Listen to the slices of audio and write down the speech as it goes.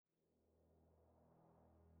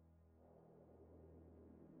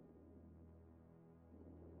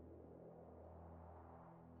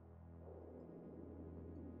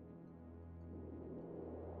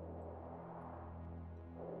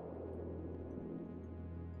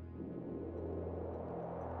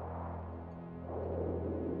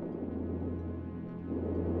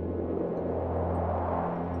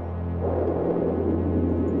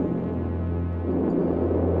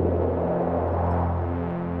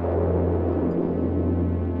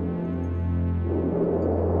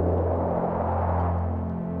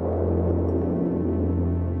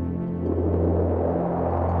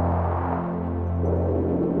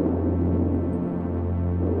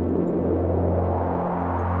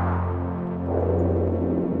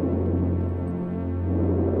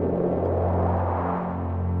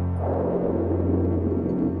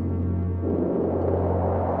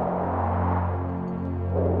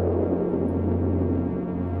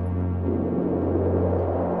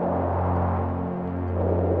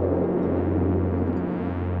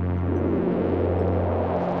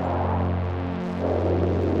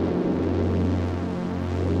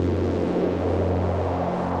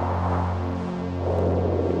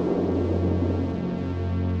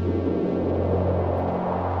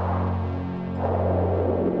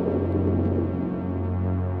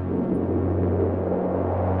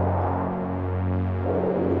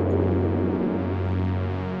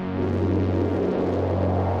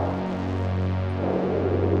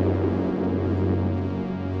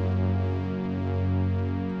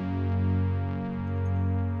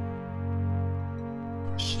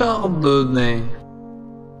مخضوض.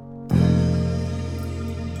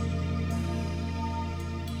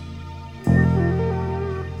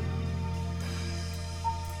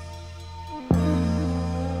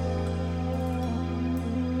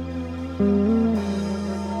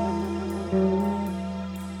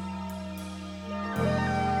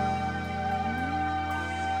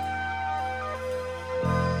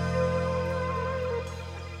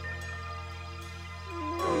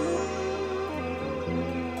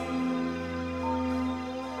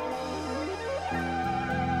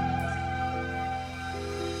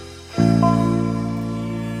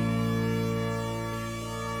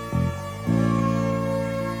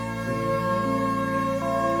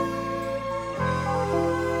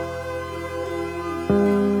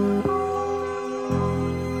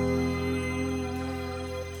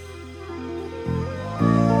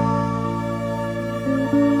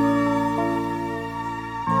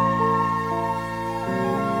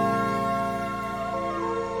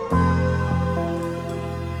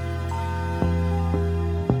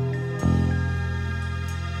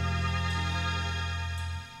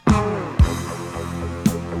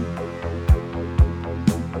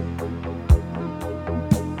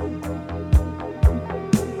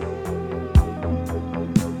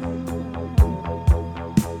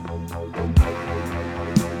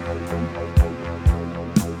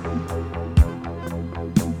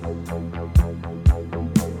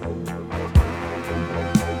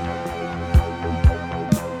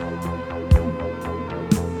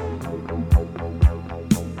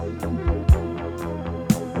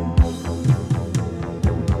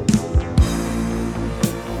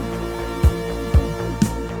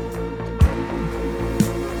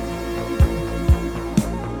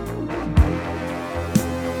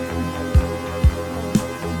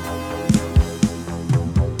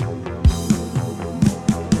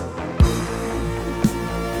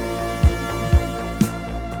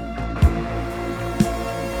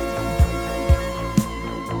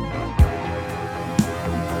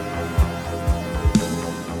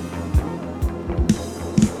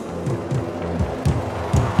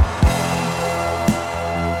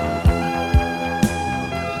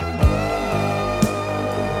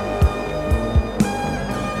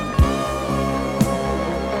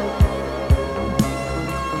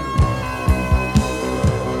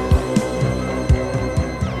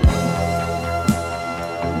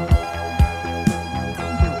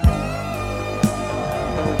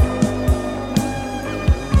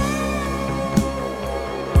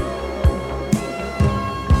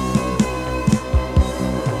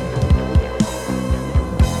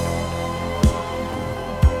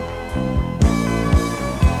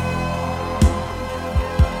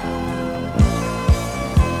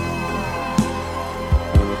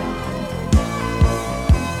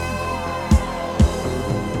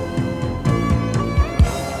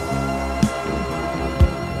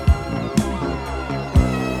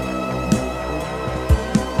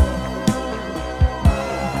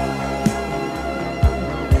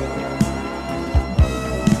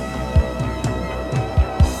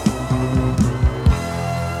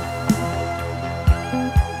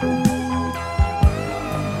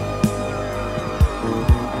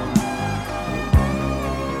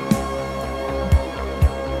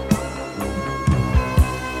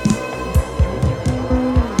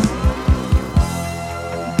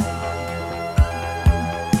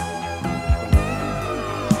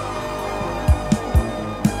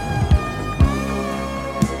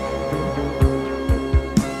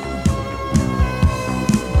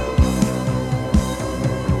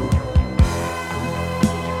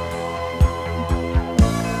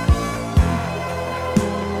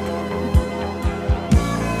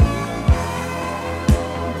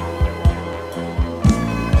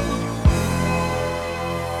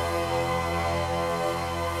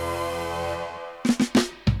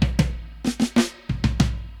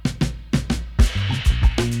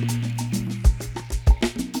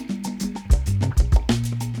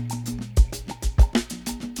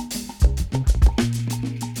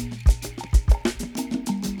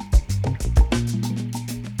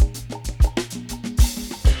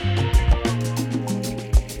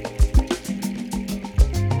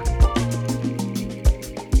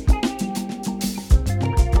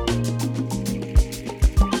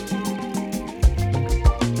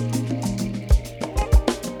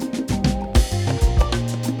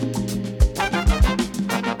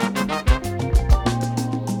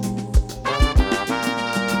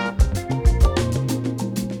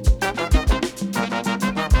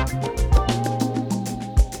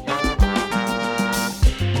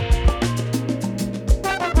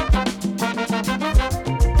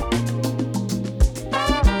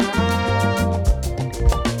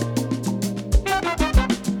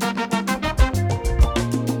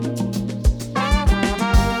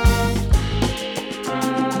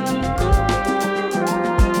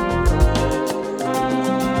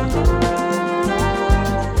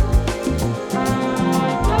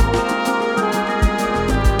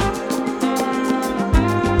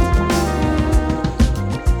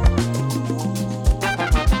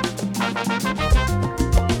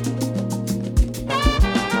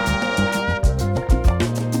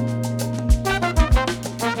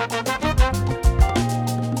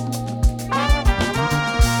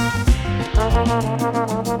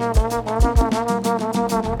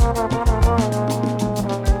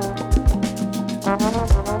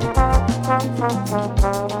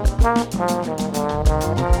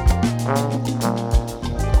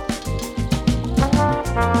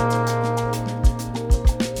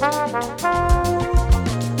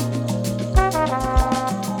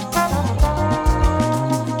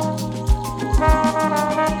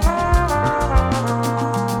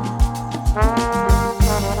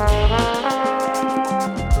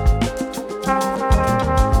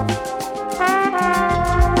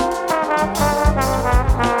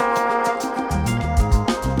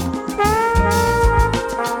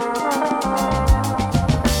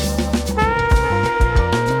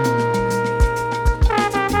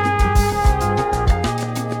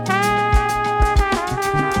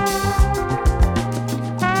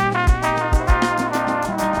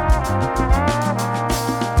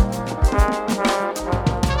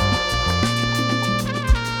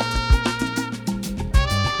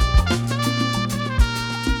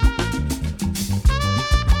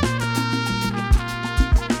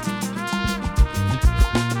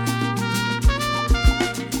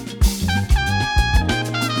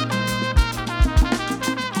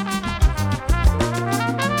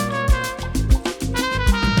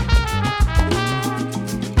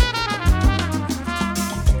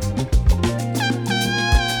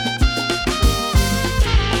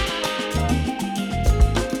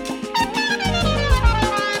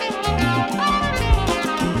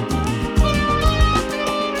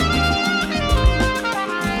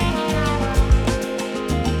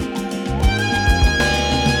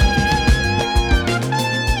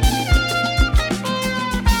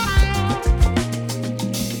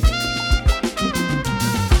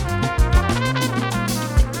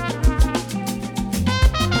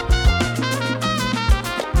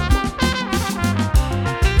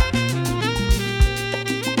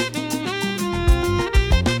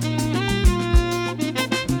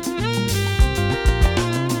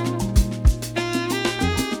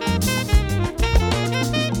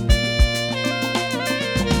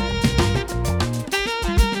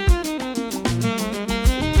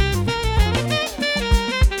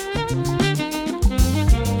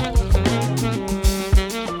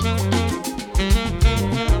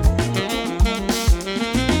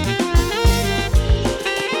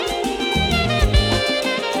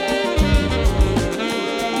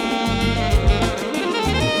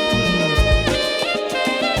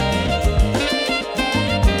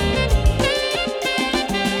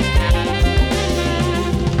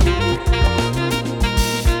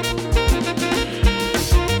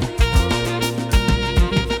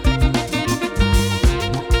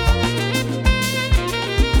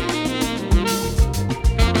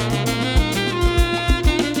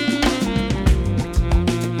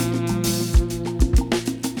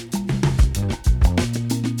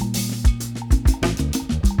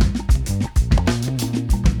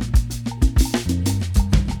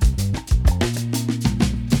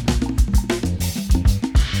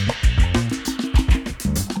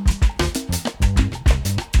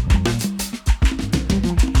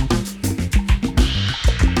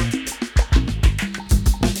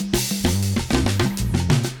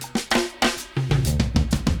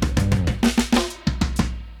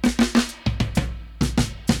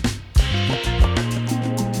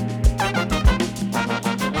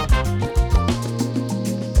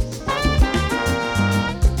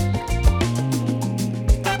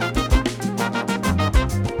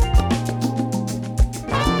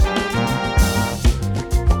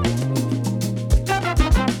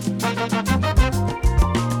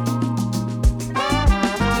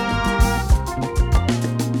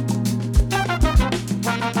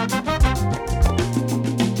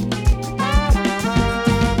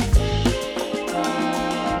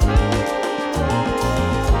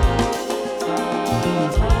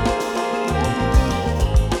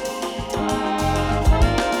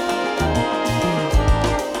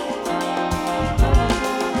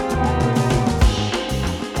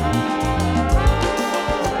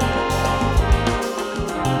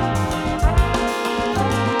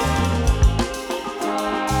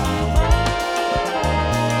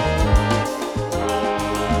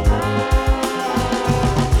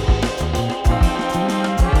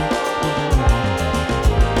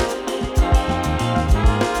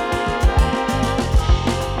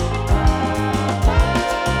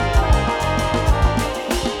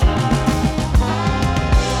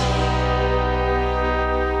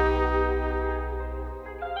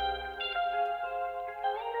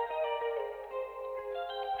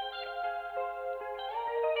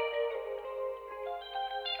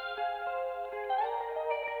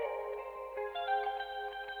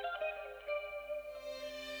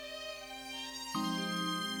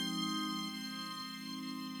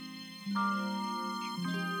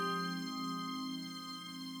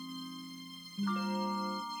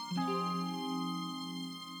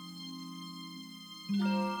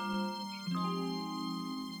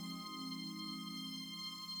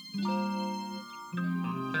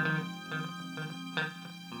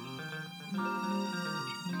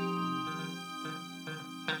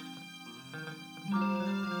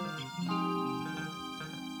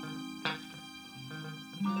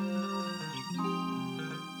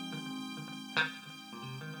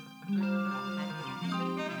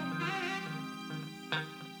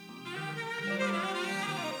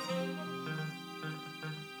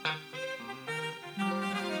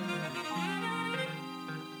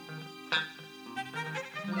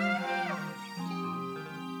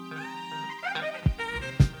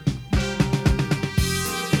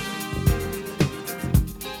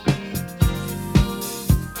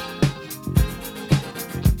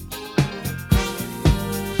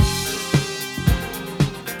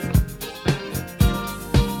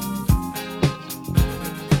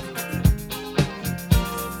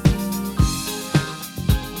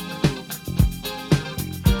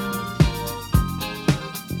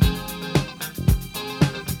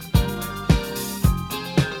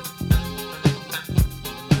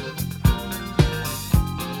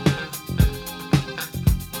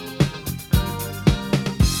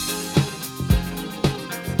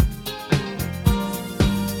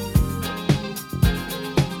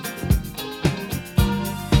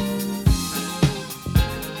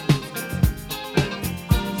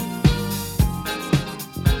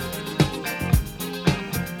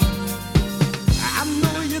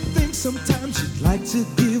 to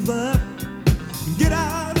give up, get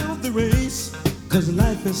out of the race, 'cause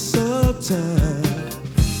life is so tough.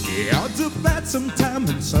 Yeah, odds are bad sometimes,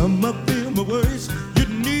 and some of them are worse. You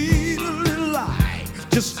need a little light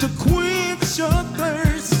just to quench your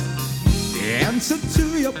thirst. The answer to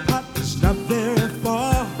your pot is not very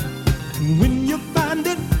far. And when you find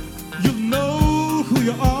it, you'll know who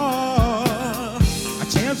you are. A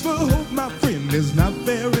chance for hope, my friend, is not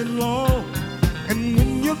very long. And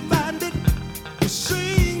when you find it, you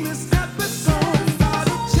sing this happy song. Got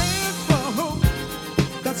a chance for hope.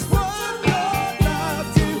 That's what your love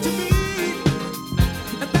did to me.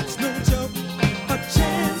 And that's no joke. A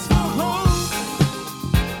chance for hope.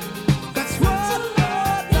 That's what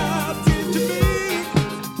your love did to me.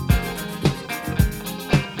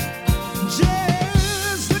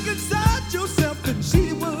 Just look inside yourself and see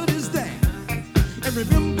what is there. And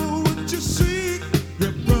remember what you see.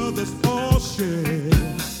 Your brothers all share.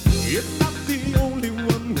 You're not the only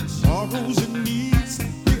one with sorrows and needs.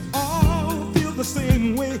 We all feel the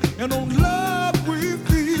same way, and on love we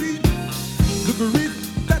feed. The grief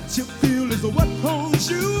that you feel is what holds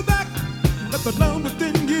you back. Let the love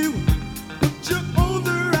within you put you on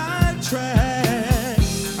the right track.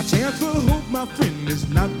 A chance for hope, my friend, is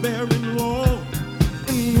not very long.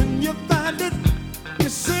 And when you find it, you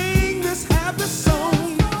sing this happy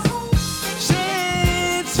song.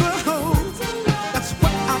 Chance for hope. That's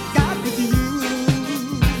what I got with you.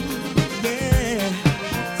 Yeah.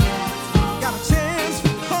 Got a chance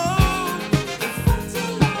for hope.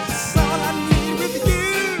 That's all I need with you.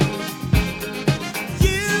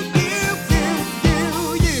 You.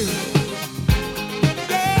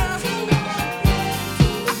 Yeah.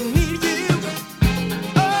 I need you.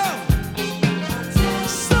 Oh.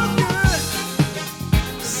 So good.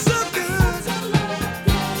 So good.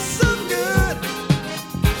 So good.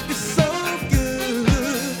 It's so good.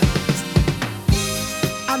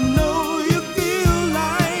 I know you feel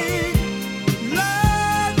like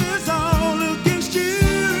life is all against you,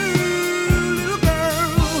 little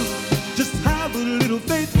girl. Just have a little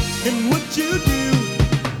faith in what you do.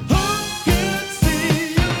 Hope can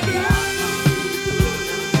see you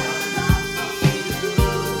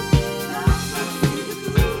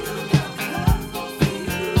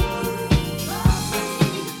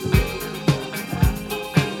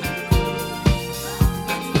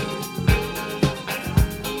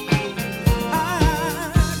I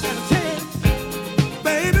got a chance,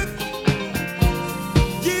 baby.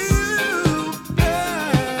 You,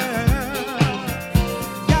 girl,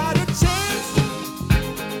 got a chance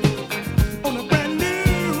on a brand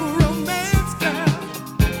new romance, girl.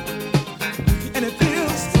 And it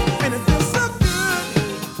feels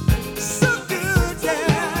so good,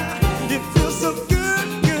 yeah. It feels so good,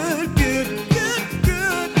 good, good, good,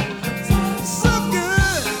 good. So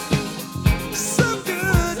good, so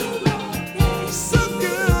good, so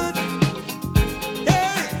good.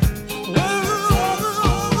 Hey,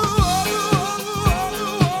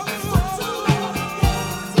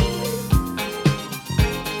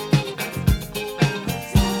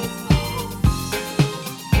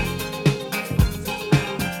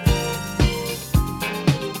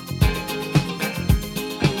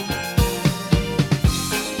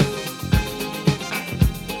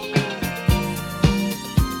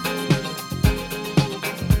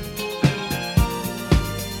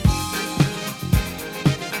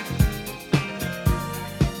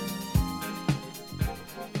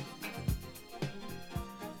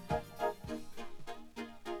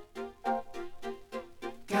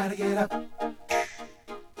 gotta get up,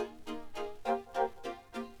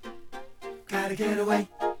 gotta get away.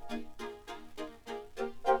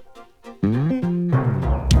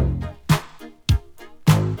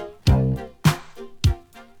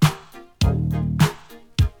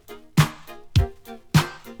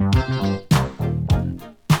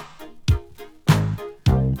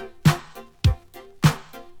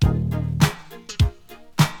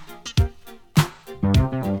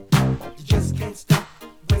 You just can't stop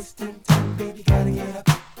wasting time, baby. Gotta get up,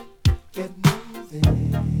 get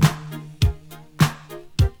moving.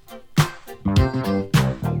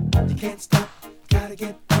 You can't stop, gotta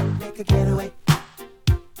get up, make a getaway.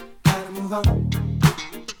 Gotta move on.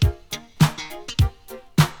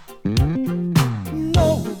 No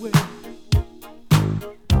way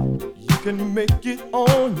you can make it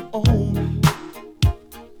on your own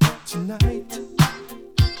tonight.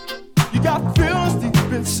 You got feelings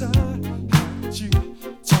deep inside. Haven't you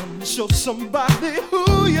time to show somebody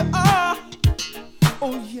who you are?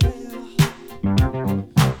 Oh yeah.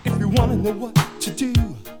 If you wanna know what to do,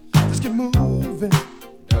 just get moving.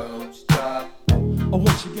 Don't stop. Or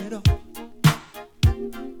once you get up,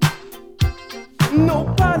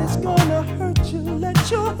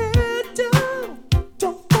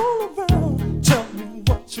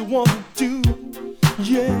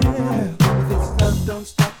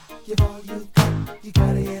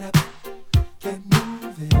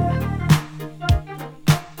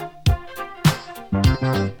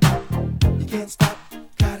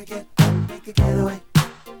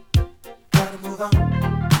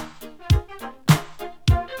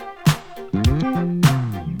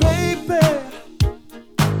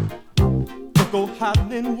 Go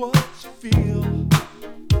hiding what you feel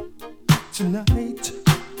tonight.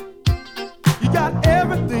 You got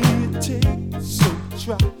everything it takes, so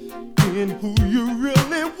try being who you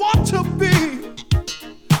really want to be.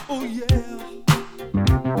 Oh yeah.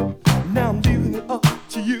 Now I'm leaving it up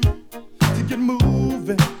to you to get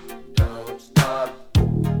moving. Don't stop.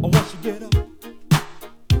 Once you get up,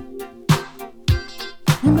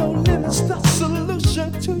 you know limits the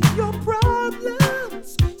solution to your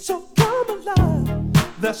problems. So come alive.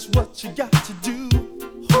 That's what you got to do.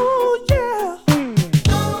 Oh yeah.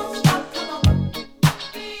 Don't stop, come on.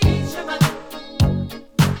 Ease your mind.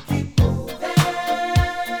 Keep moving.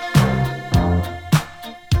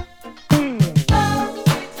 Don't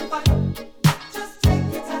wait to fight. Just take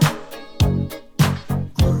your time.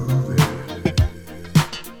 Groove it.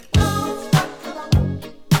 Don't stop, come on.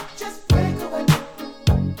 Just break away.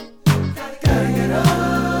 Gotta get up.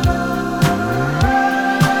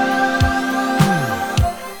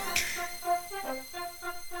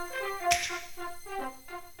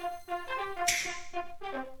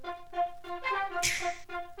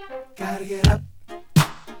 Gotta get up.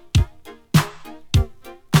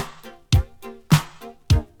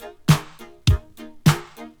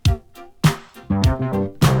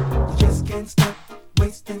 You just can't stop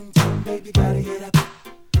wasting time, baby. Gotta get up.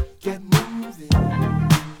 Get moving.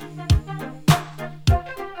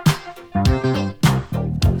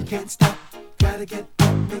 You can't stop. Gotta get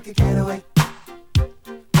up. Make a getaway.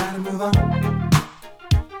 Gotta move on.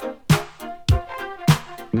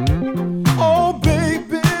 Oh,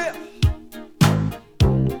 baby,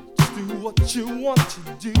 just do what you want to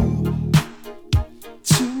do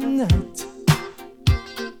tonight.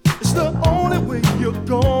 It's the only way you're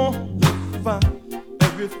gonna find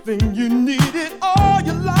everything you needed all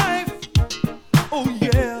your life. Oh,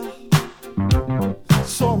 yeah.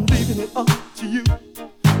 So I'm leaving it up to you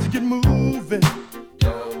to get moving.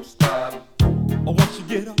 Don't stop. Or once you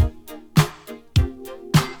get up.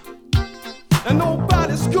 And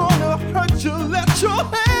nobody's gonna hurt you, let your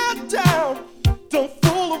head down. Don't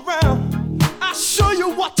fool around, I'll show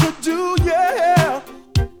you what to do, yeah.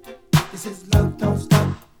 This is love, don't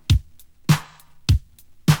stop.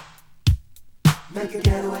 Make a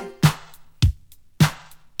getaway.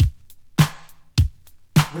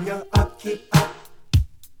 When you're up, keep up.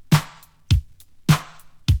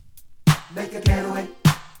 Make a getaway.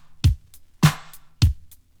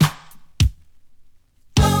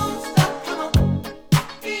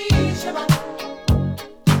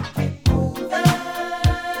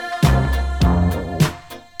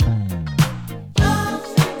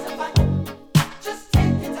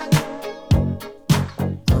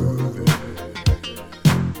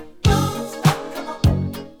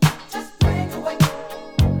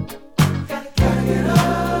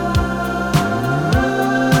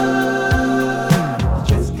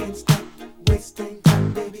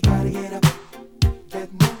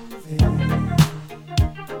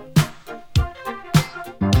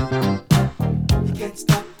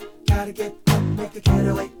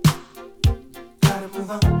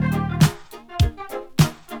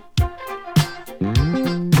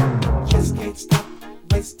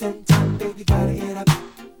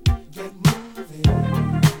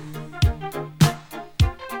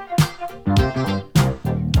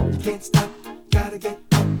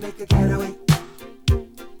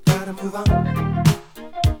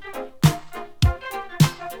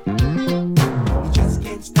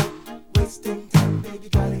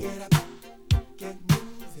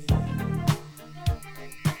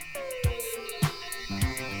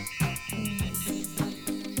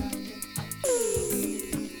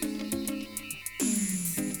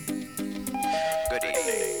 Good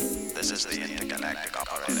evening. This is the intergalactic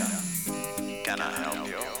operator. Can I help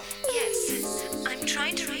you? Yes, I'm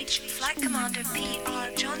trying to reach Flight Commander P.R.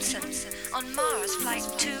 Johnson on Mars Flight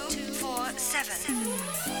 247.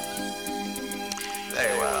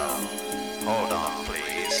 Very well. Hold on,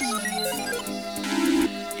 please.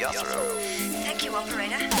 You're through. Thank you,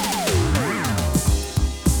 operator.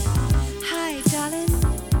 Hi, darling.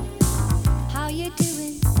 How you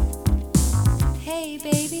doing? Hey,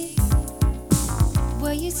 baby.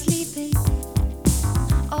 Were you sleeping?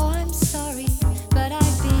 Oh, I'm sorry, but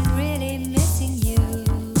I've been really missing you.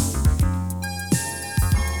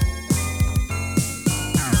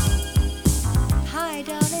 Hi,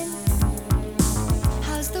 darling.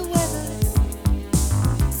 How's the weather?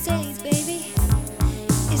 Say, baby,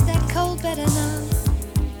 is that cold better now?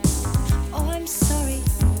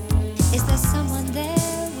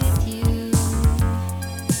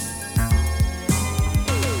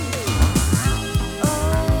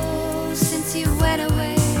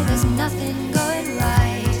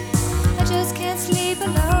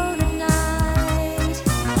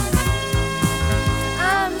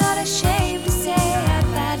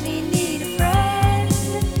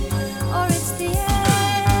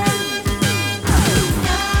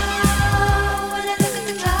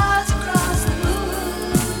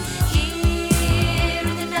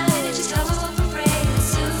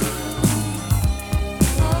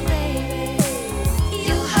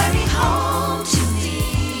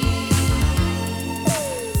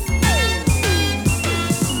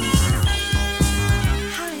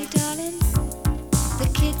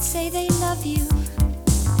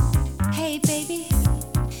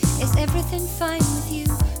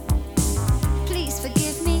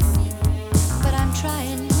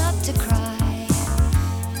 trying not to cry.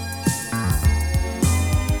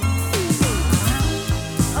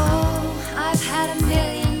 Oh, I've had a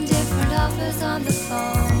million different offers on the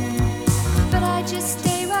phone, but I just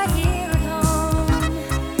stay right here at home.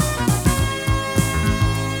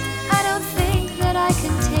 I don't think that I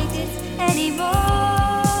can take it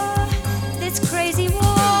anymore, this crazy war.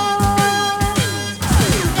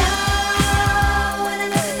 Now when I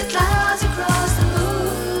look at the clouds across the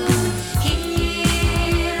moon,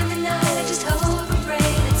 here in the night I just hope and pray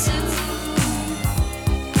that soon,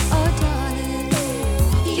 oh darling,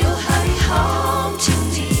 you'll hurry home to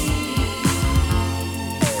me.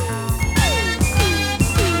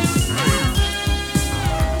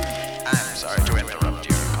 I'm sorry to interrupt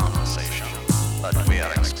your conversation, but we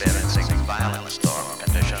are experiencing violent storm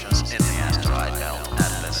conditions in the asteroid belt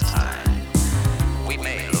at this time. We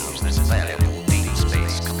may lose this valuable deep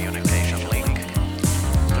space communication link.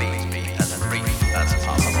 Please be as brief as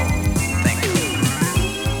possible. Thank you.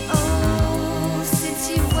 Oh, since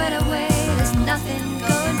you went away, there's nothing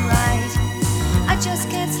going right. I just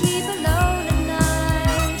can't sleep alone at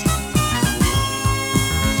night.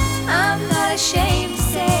 I'm not ashamed to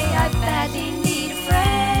say I badly need a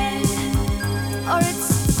friend, or it's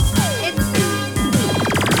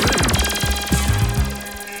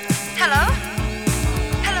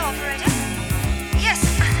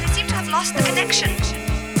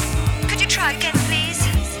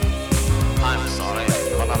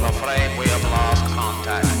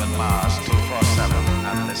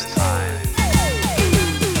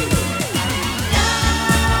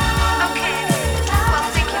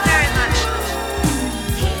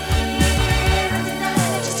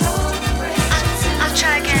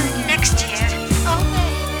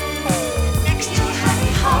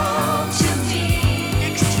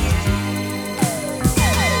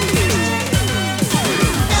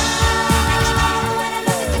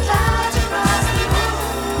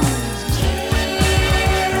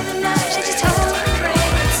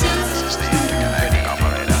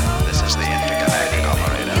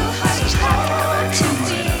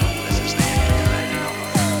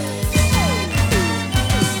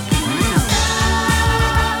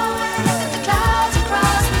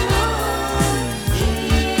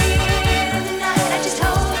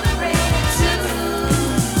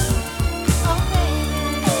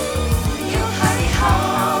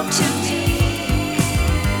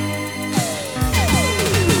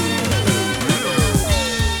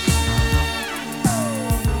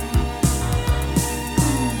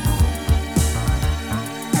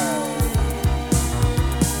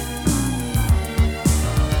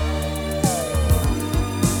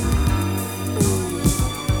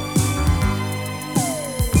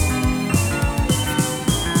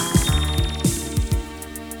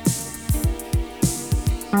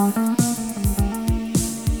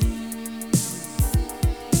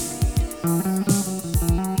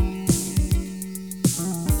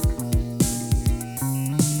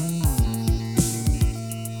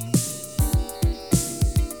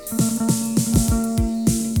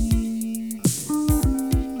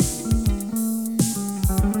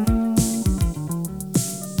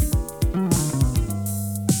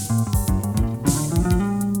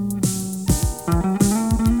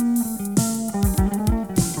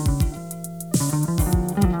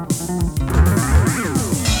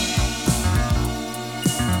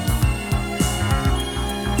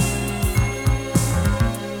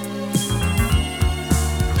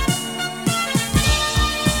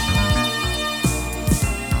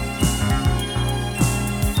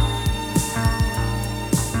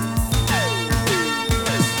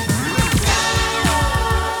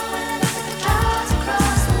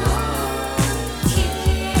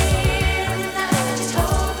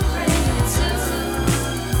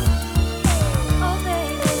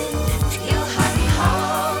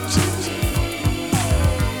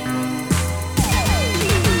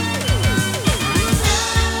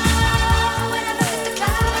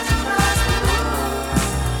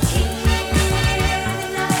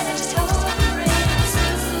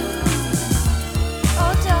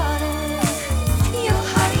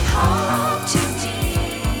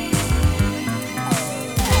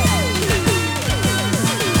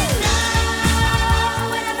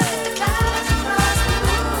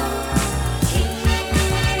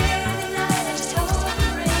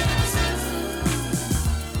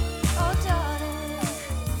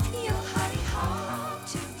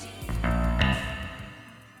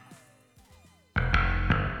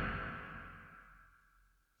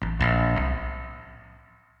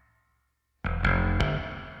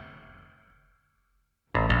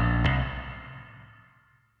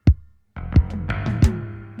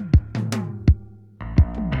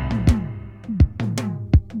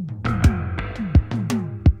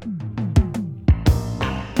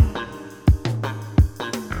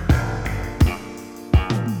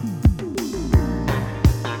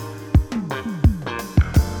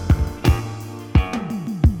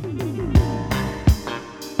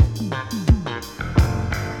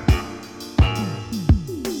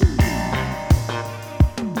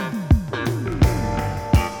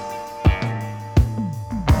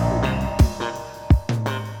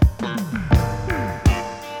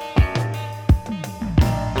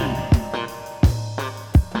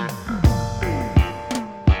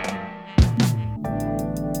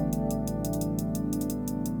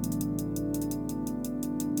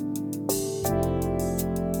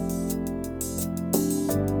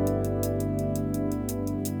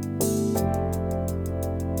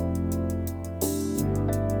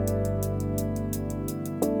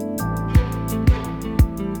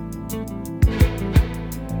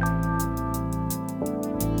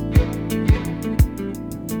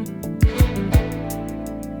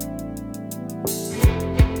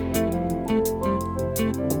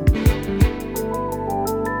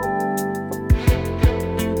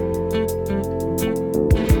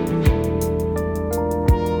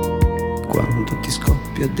quando ti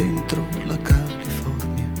scoppia dentro la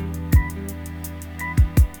California.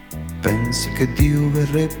 Pensi che Dio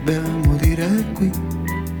verrebbe a morire qui?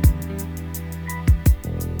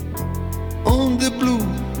 Onde blu,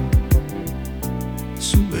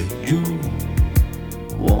 su e giù,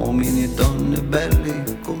 uomini e donne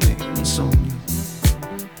belli come un sogno,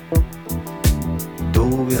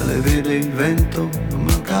 dove alle vele il vento non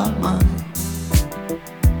manca mai.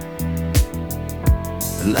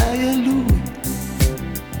 Lei e lui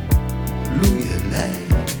e lei,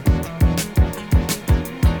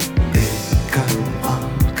 e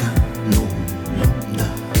cavalcano l'onda,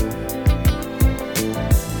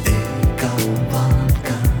 e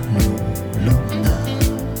cavalcano l'onda.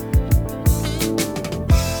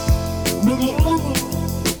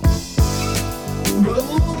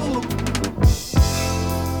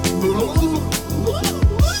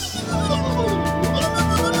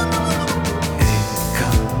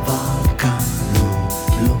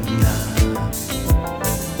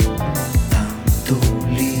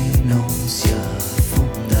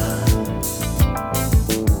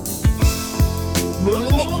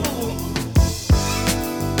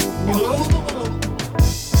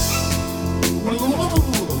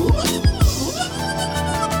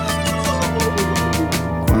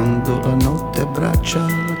 Quando la notte abbraccia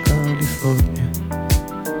la California,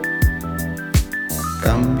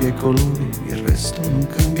 cambia i colori, il resto non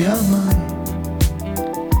cambia mai.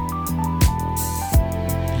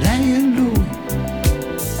 Lei e lui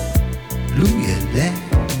e lei,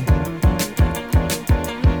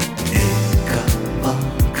 e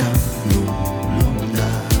cavalcano l'onda,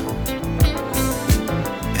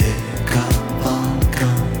 e cavalcano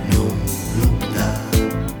l'onda.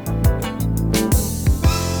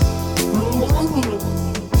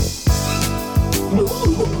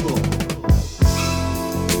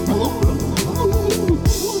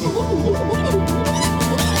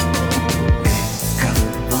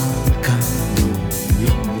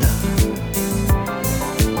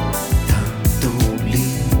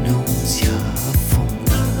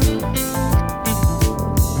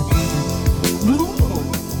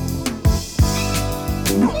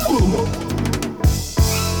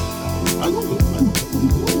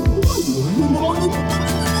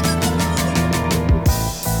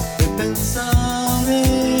 Pensare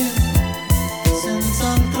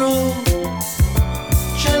senz'altro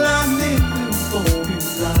c'è la neve un po' più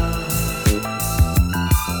là,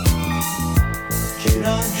 ci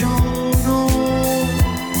ragiono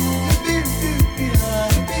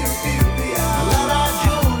la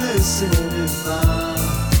ragione se ne va,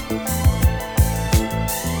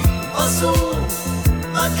 va su,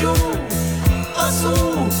 va giù, va su,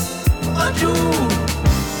 va giù,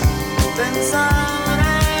 pensare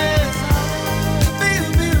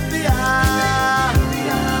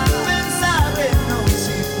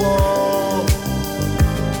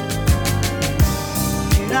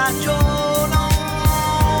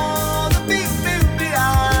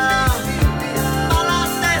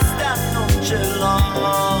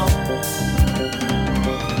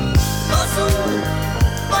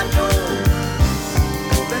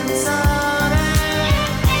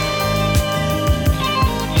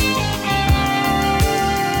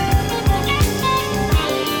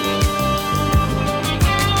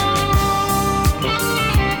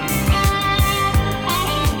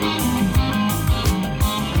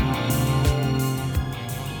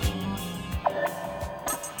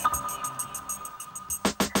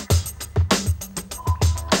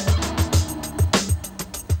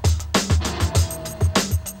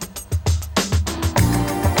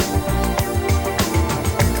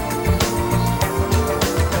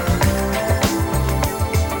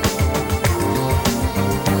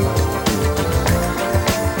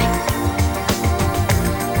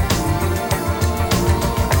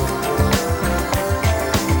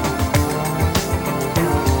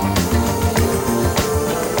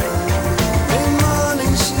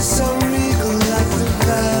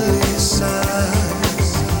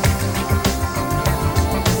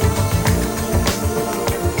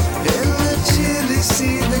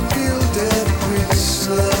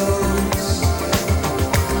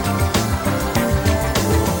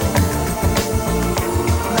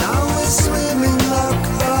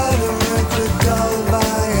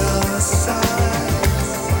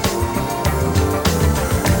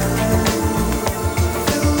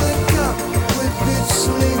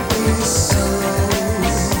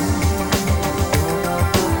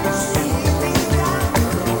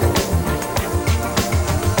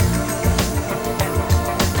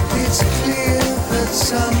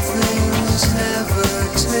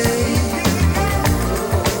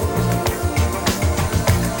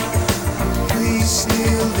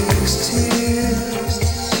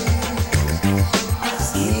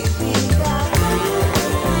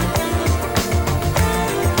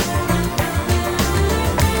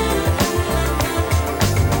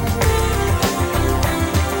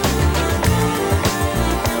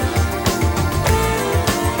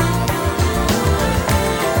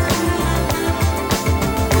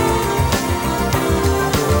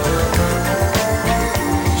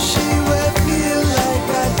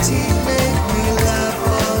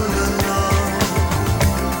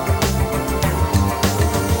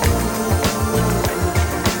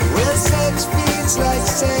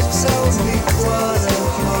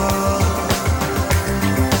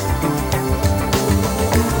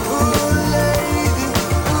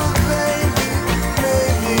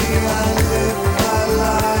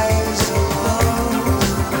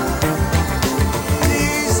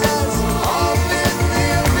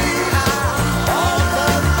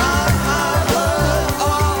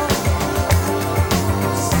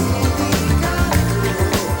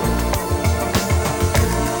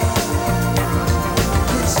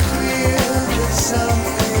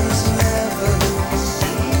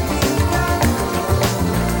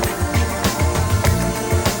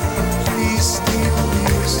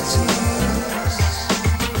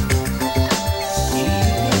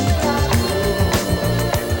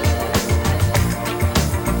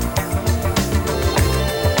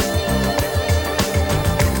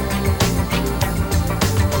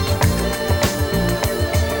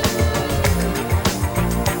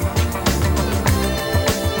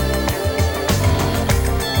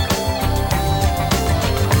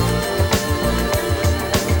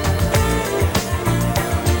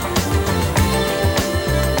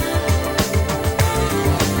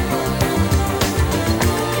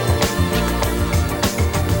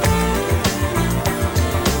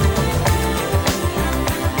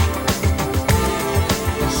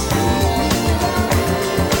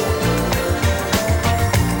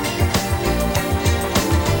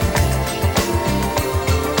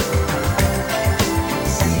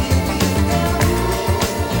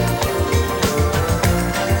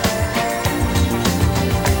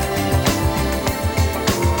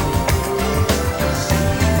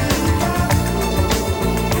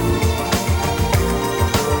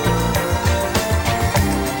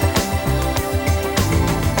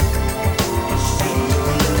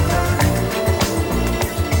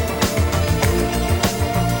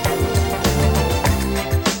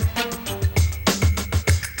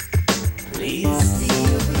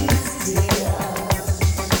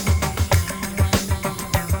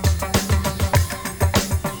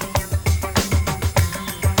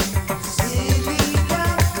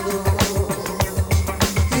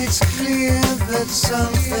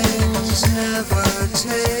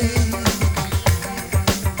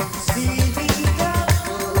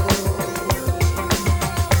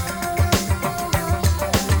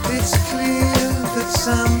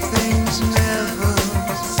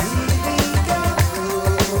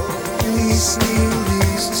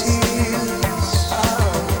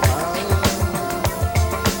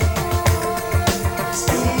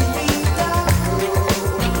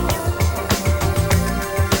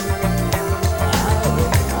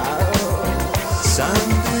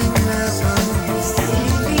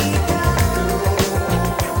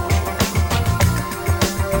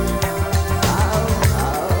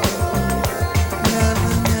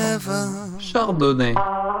Chardonnay.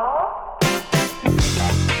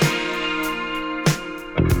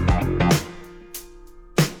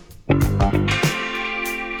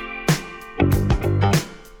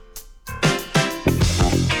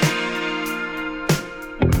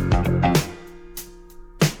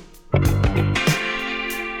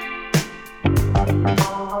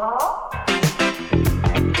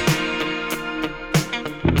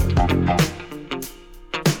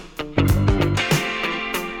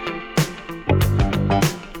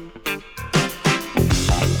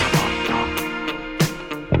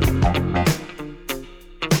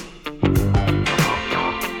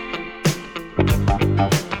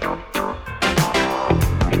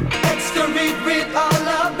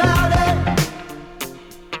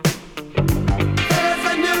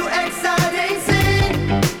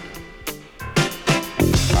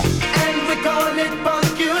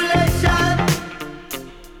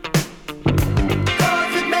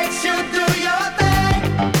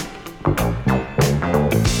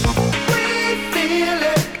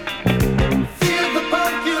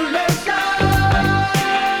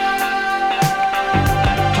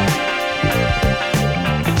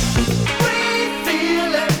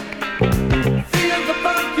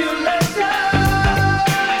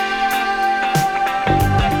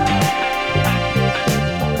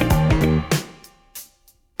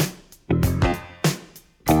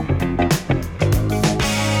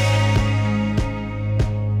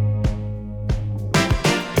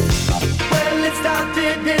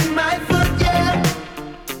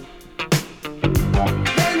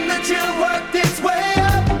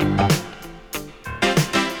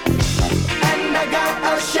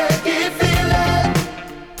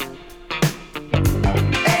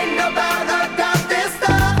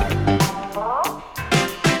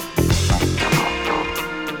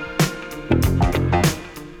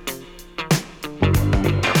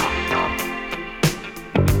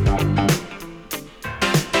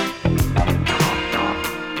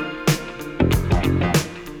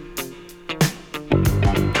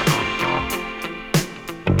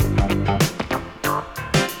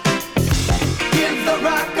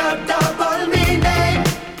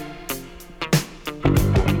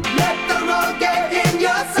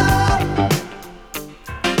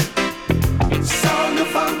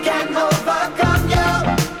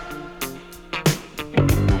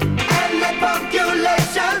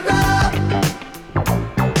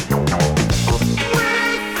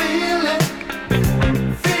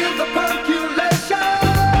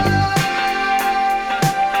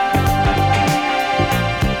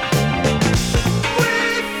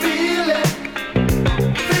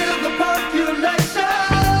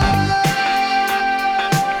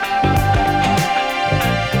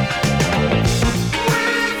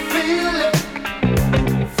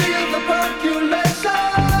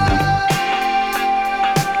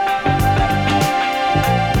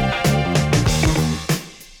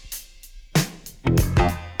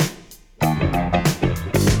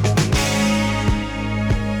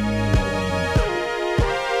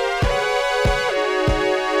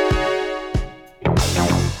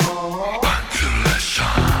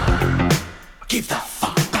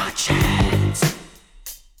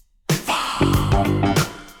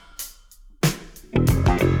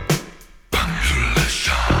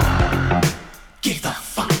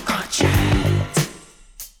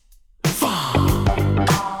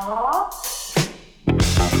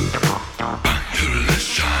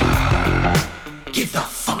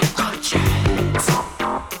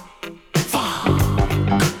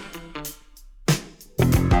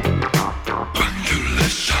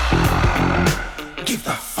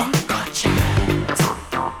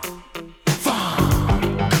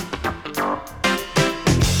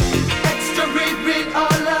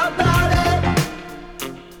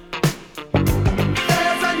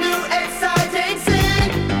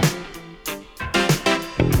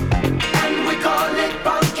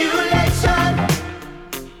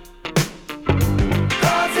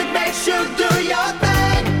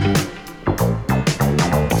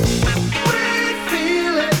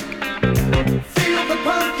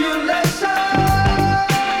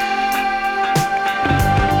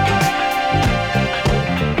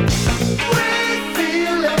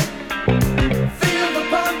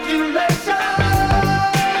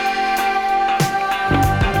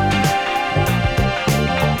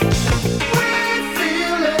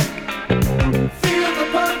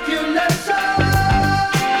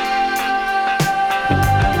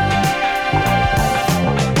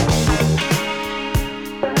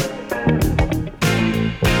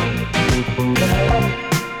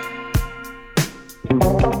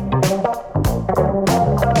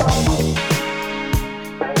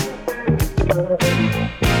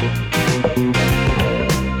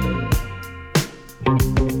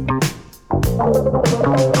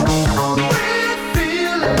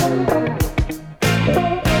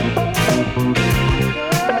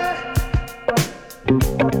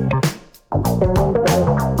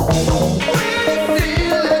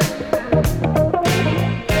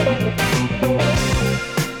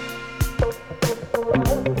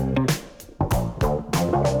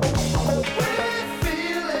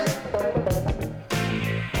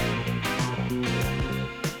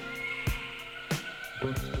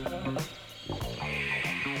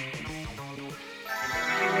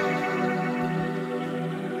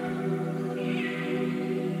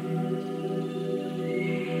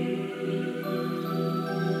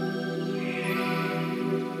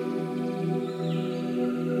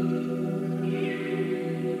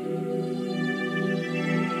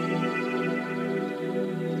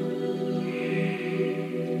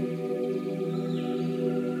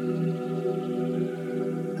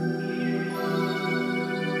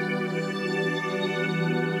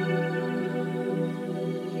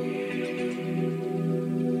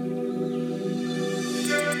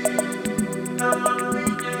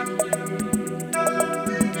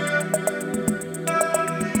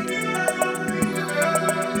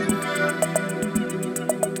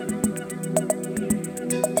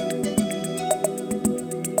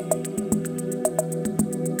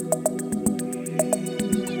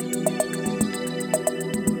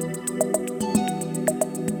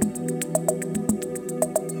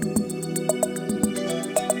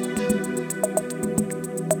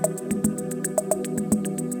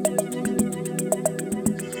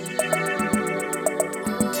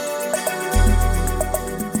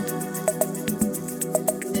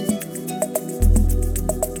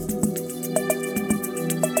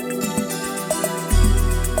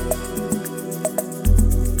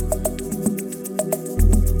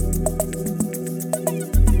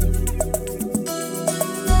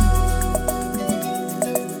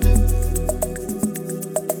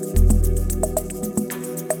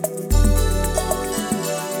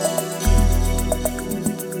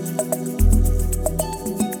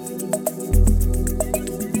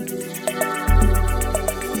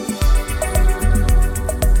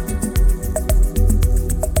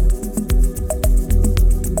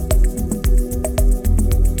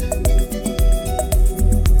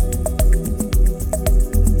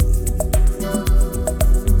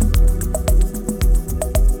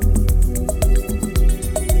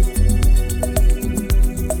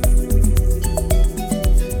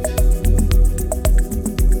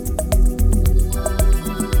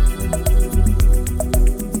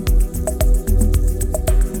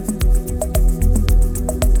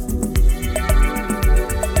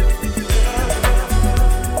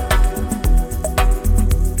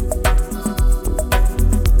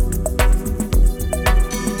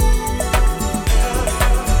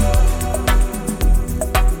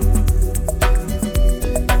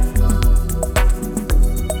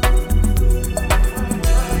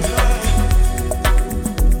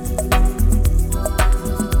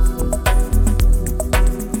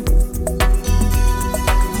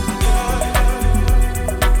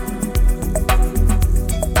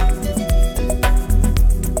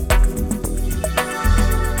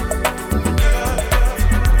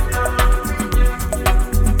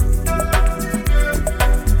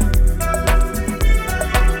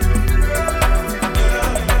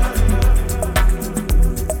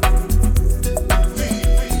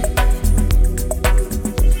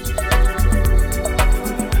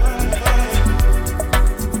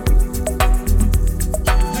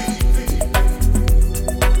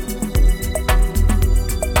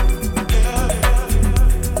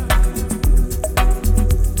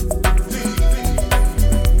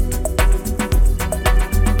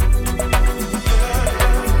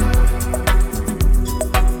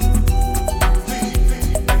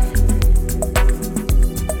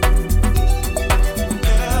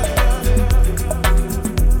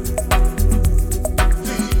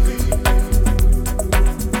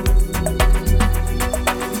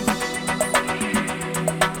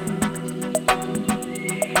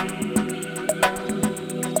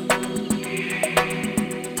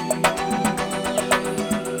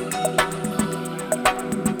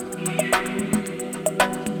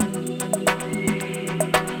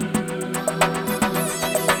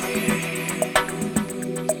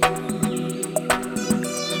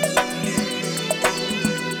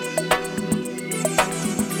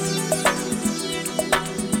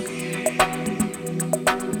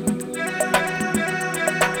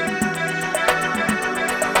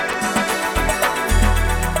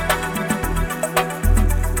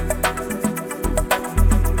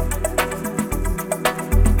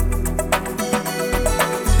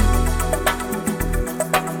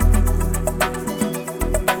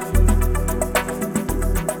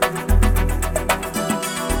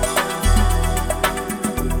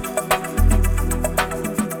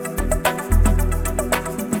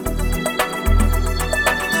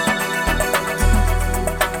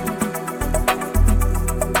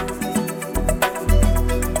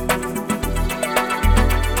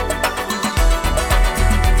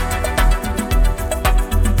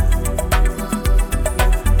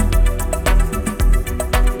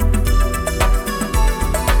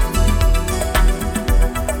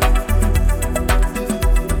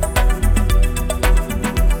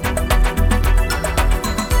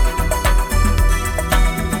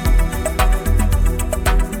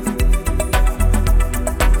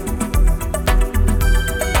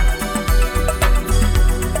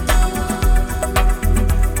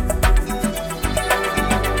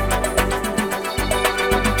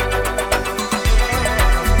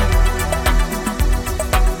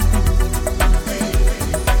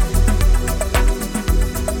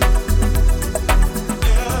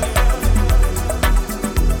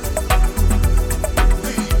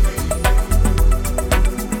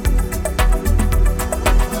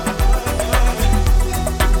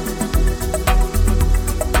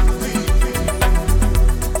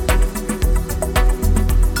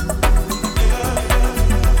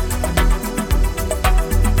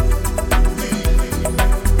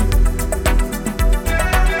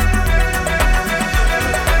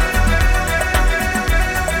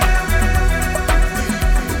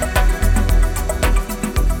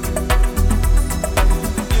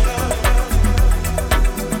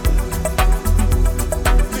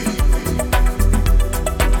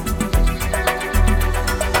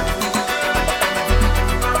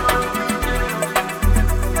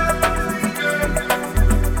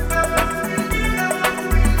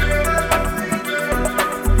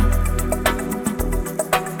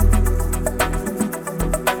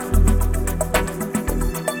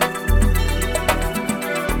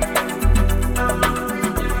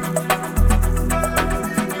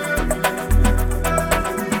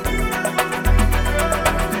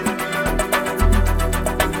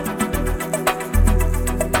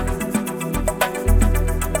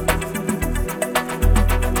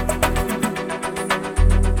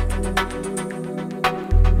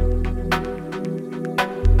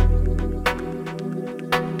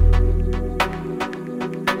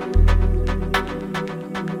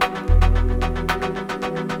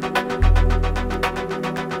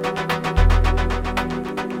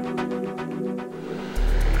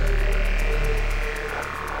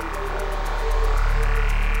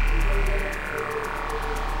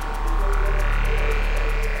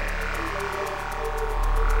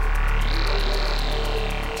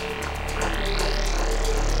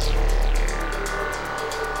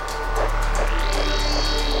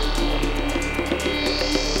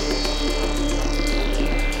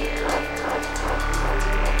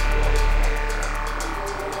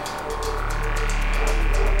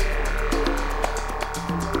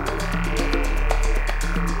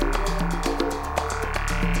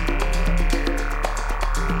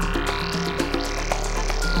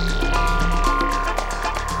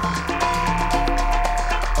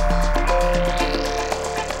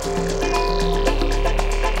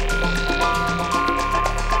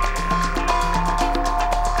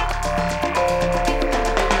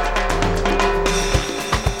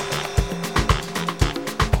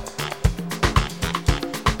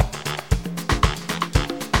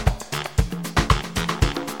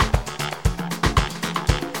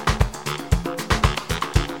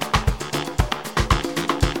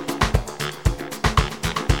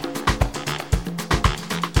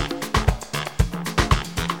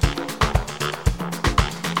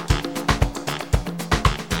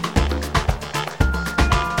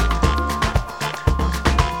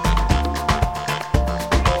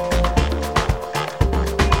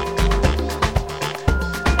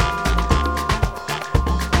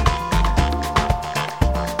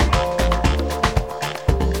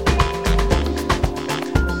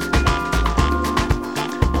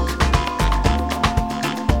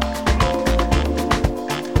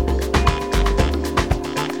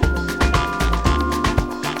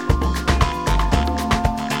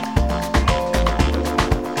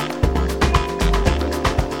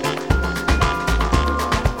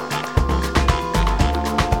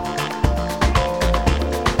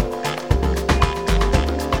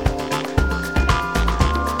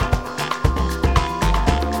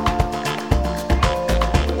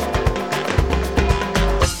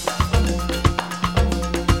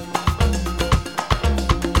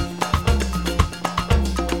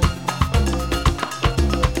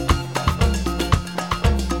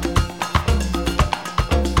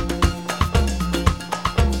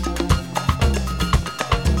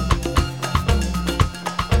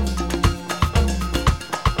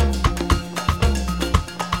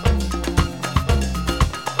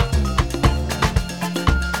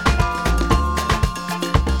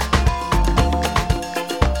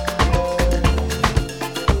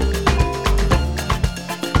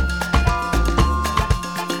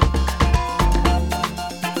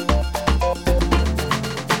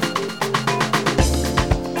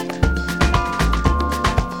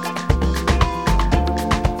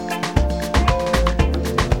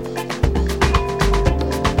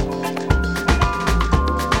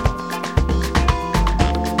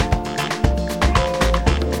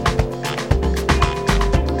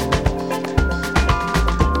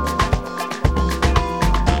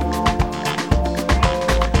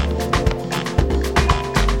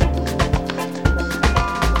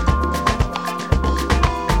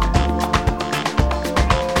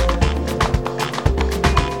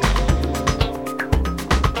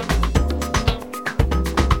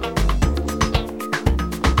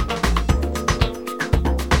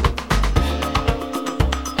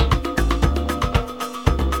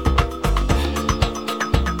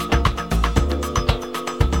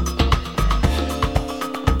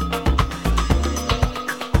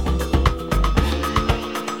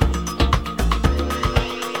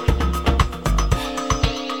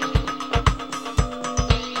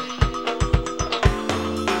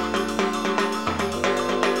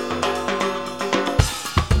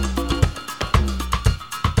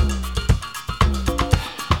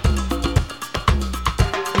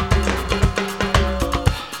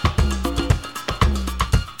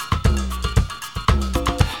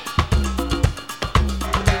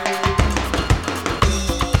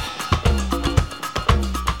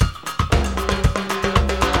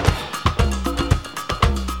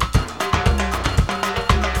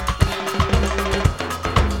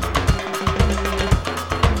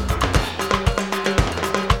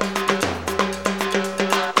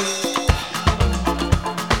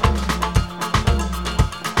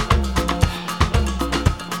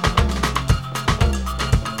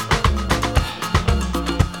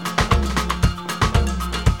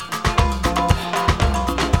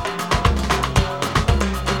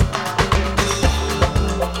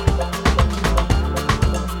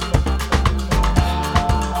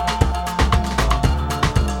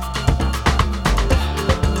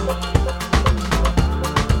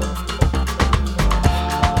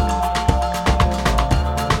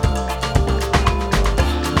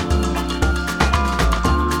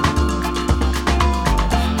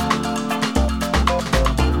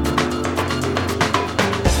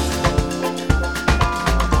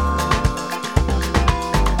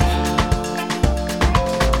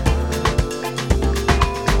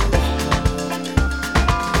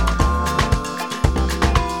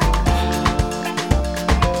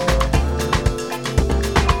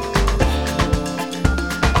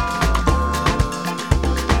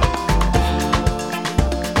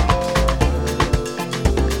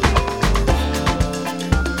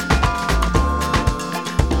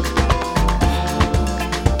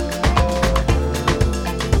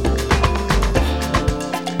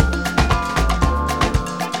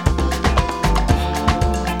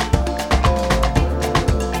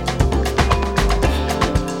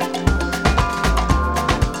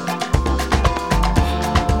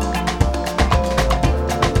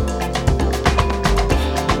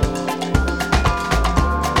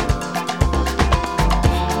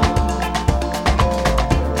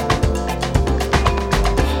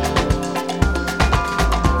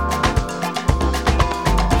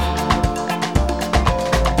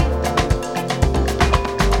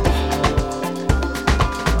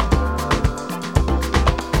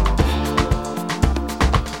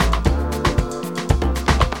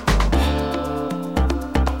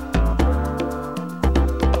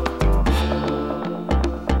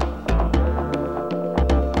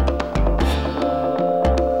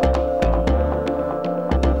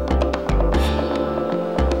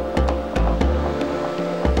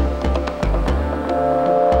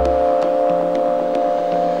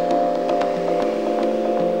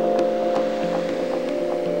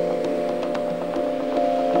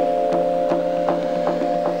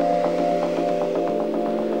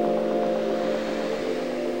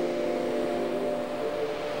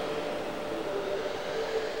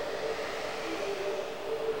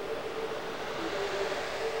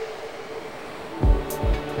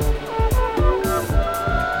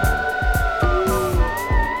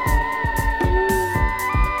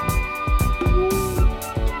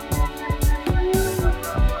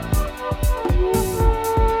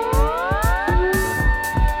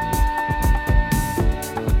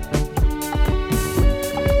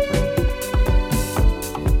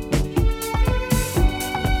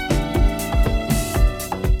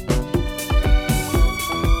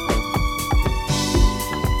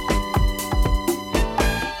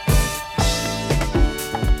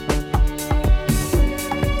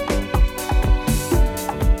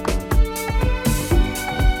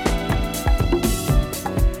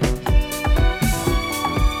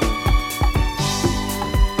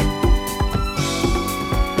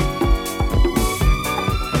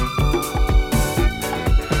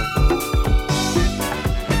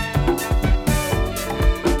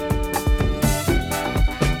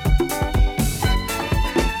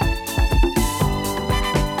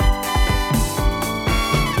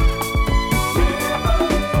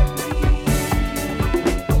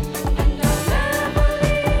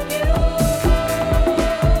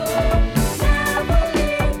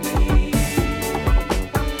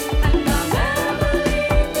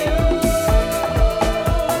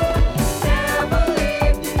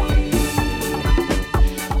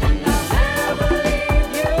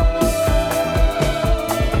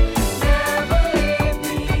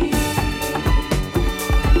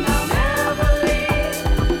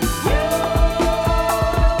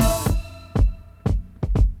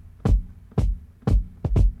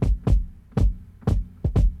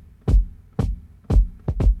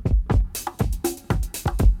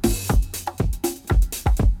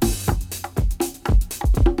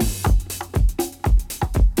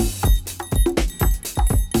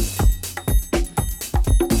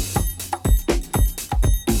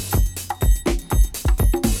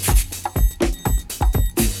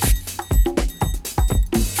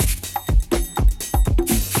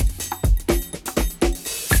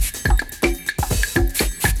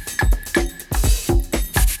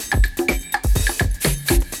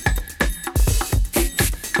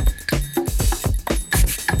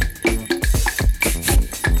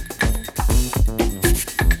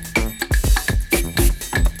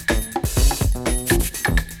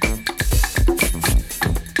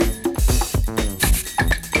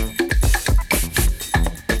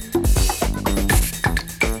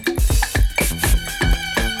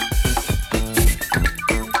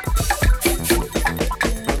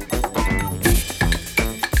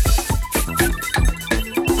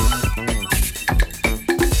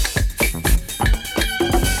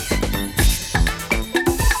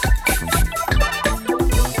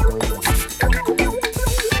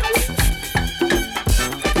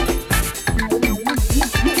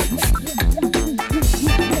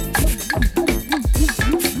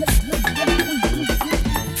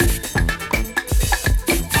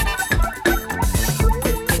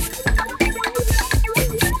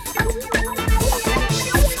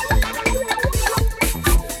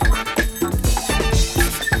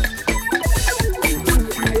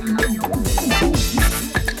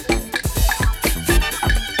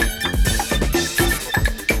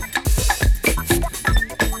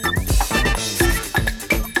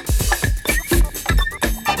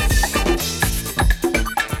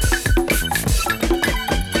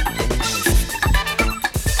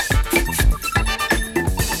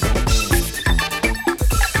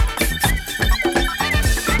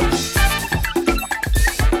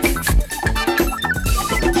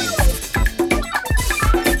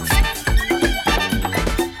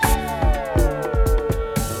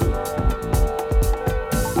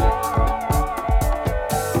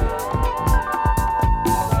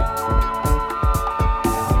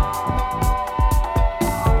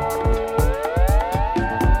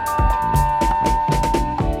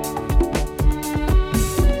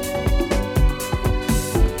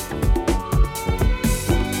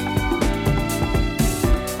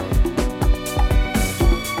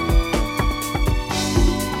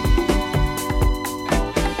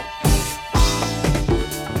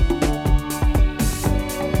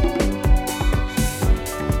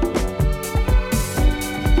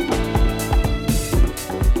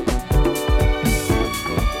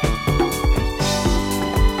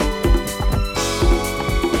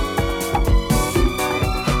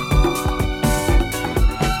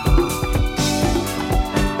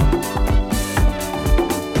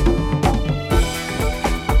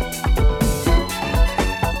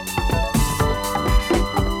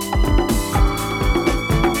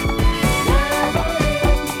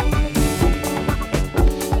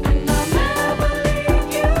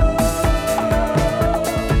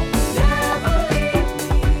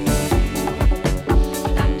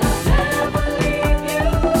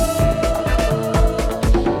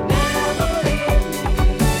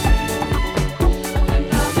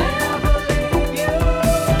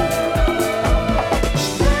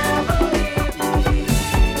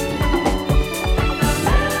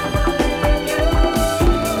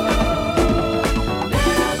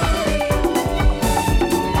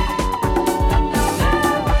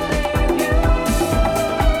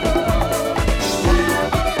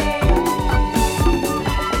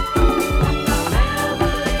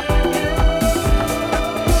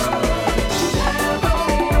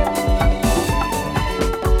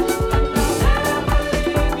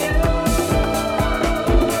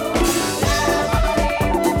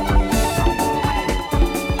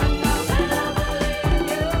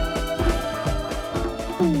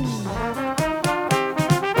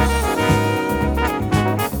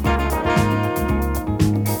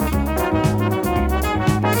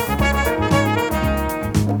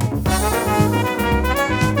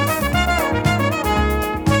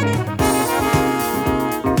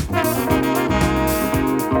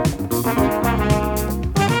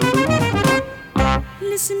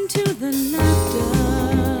 Listen to the laughter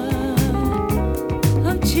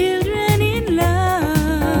of children in love,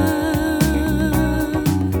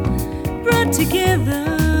 brought together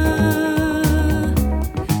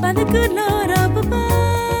by the good Lord up above.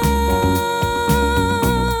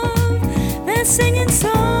 They're singing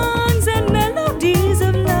songs and melodies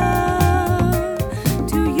of love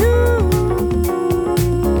to you.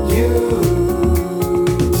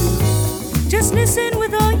 Just listen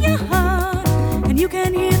with all your heart, and you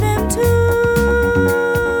can hear them too.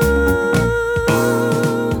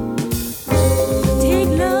 Take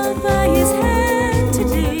love by his hand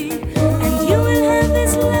today, and you will have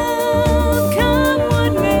this love. Come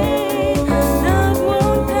what may, love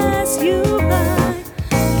won't pass you by.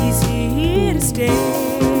 He's here to stay.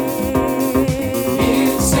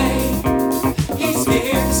 Here to stay. He's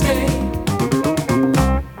here to stay.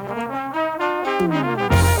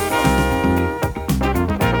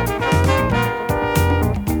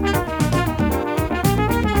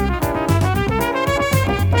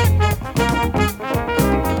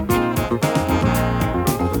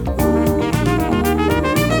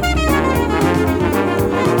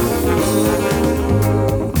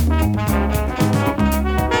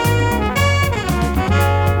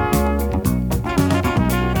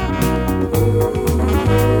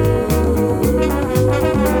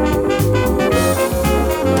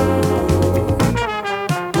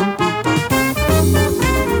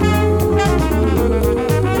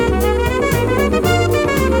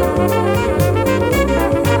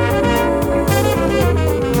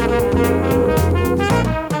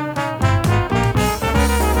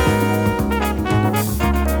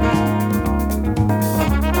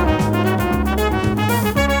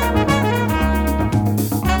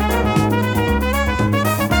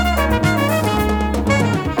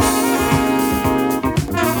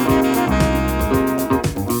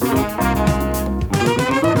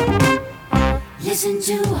 Listen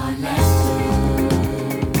to our laughter.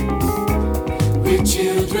 We're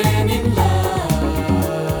children in love.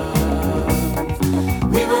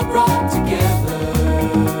 We were brought together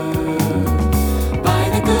by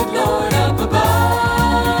the good Lord up above.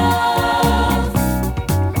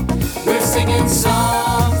 We're singing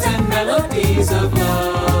songs and melodies of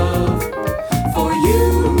love for you.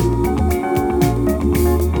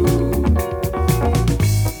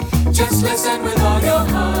 Just listen with all your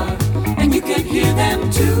heart, and you can hear them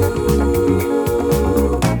too.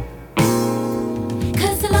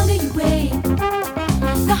 'Cause the longer you wait,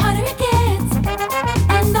 the harder it gets,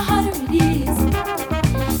 and the harder it is.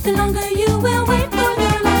 The longer you will wait for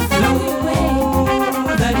your life, the longer you wait,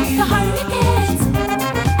 the harder it gets,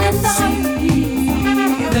 and the harder it is.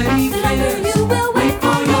 The longer you will wait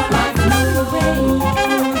for your life, the longer you wait,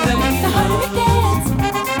 the harder it gets,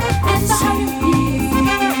 and the harder it is.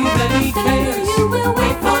 The longer you will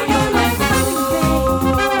wait for your life, the longer you wait,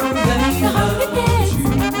 the harder it gets,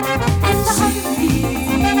 and the harder it is.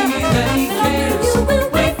 The longer you will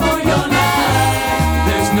wait for your life.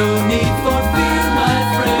 There's no need for fear, my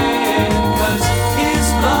friend, 'cause his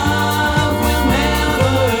love will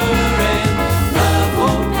never end. Love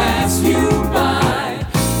won't pass you by.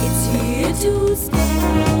 It's here to stay.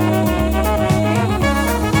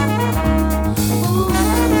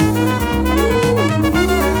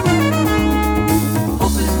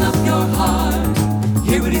 Open up your heart,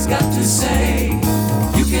 hear what he's got to say.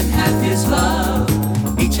 You can have his love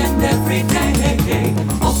each and every day.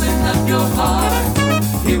 Open up your heart,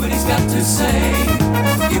 hear what he's got to say.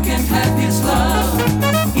 You can have his love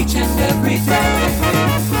each and every day.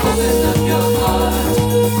 Open up your heart,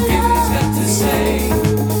 hear what he's got to say.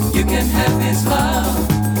 You can have his love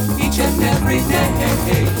each and every day.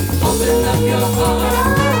 Open up your heart,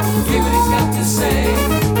 hear what he's got to say.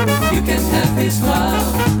 You can have his love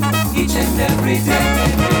each and every day.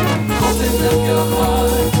 Open up your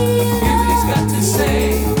heart, hear what he's got to say.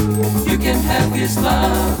 You can have his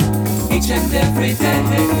love each and every day.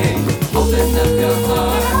 Open up your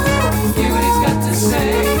heart, hear what he's got to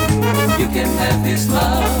say. You can have his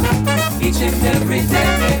love each and every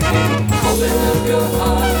day. Open up your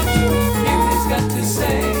heart, hear what he's got to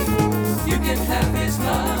say. You can have his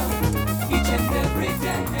love each and every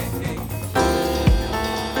day.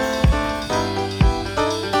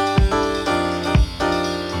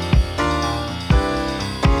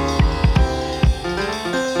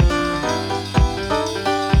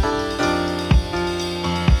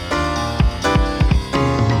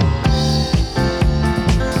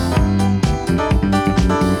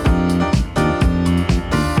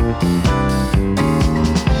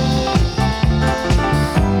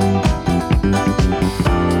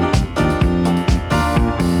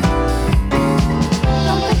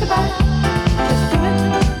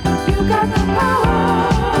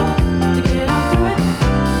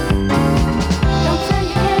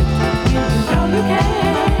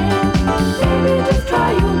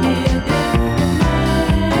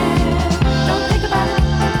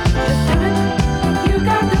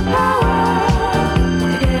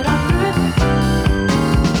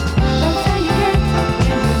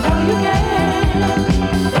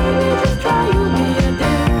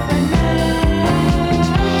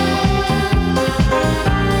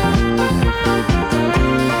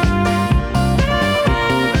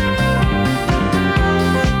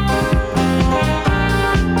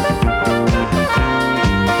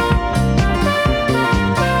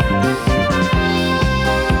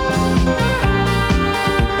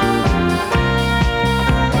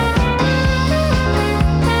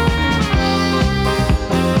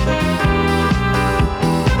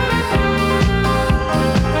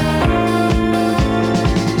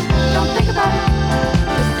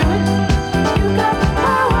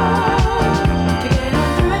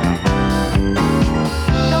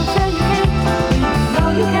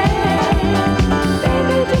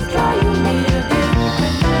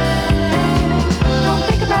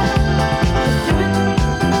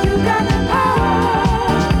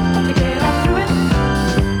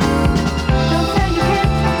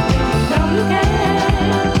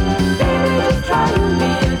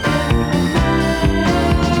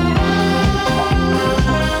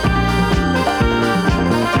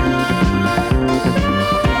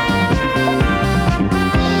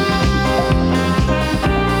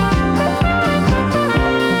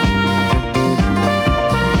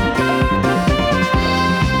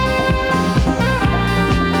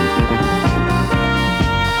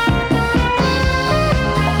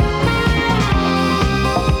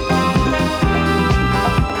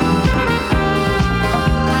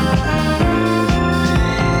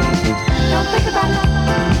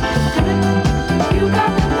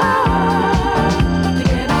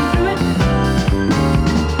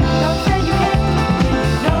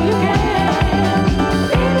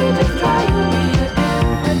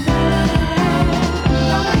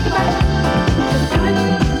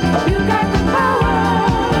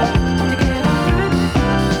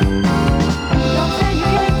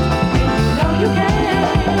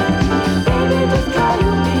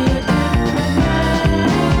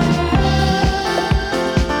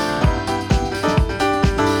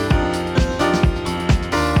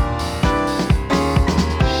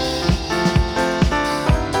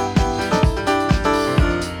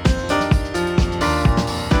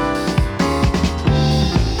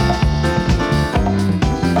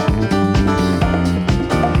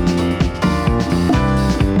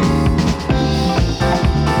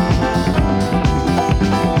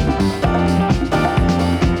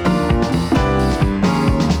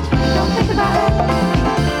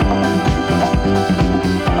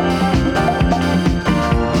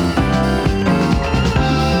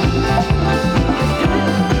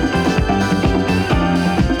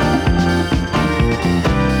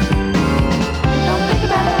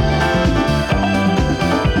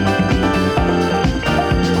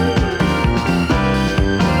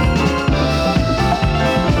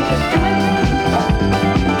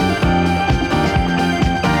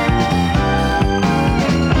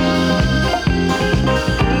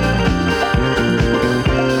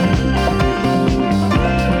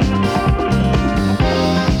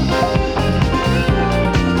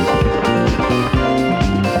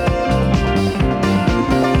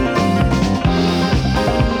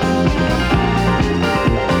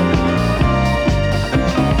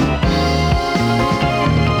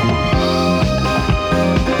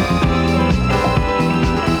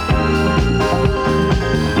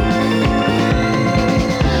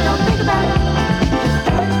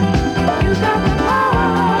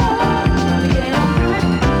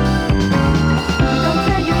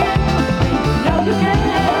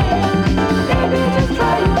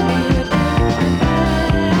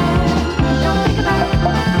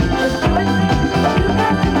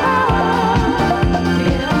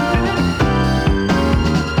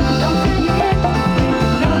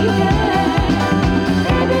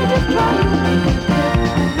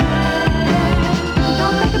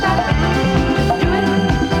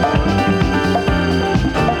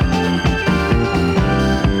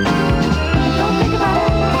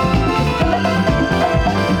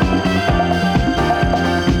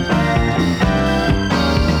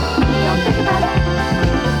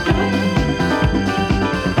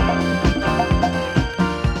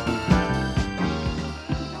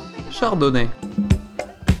 Chardonnay.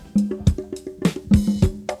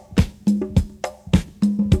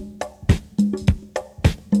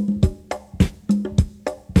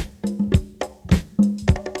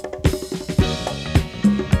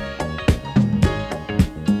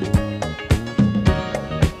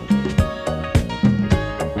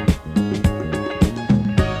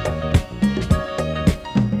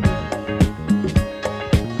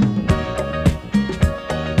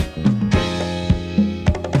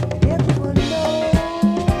 Everyone knows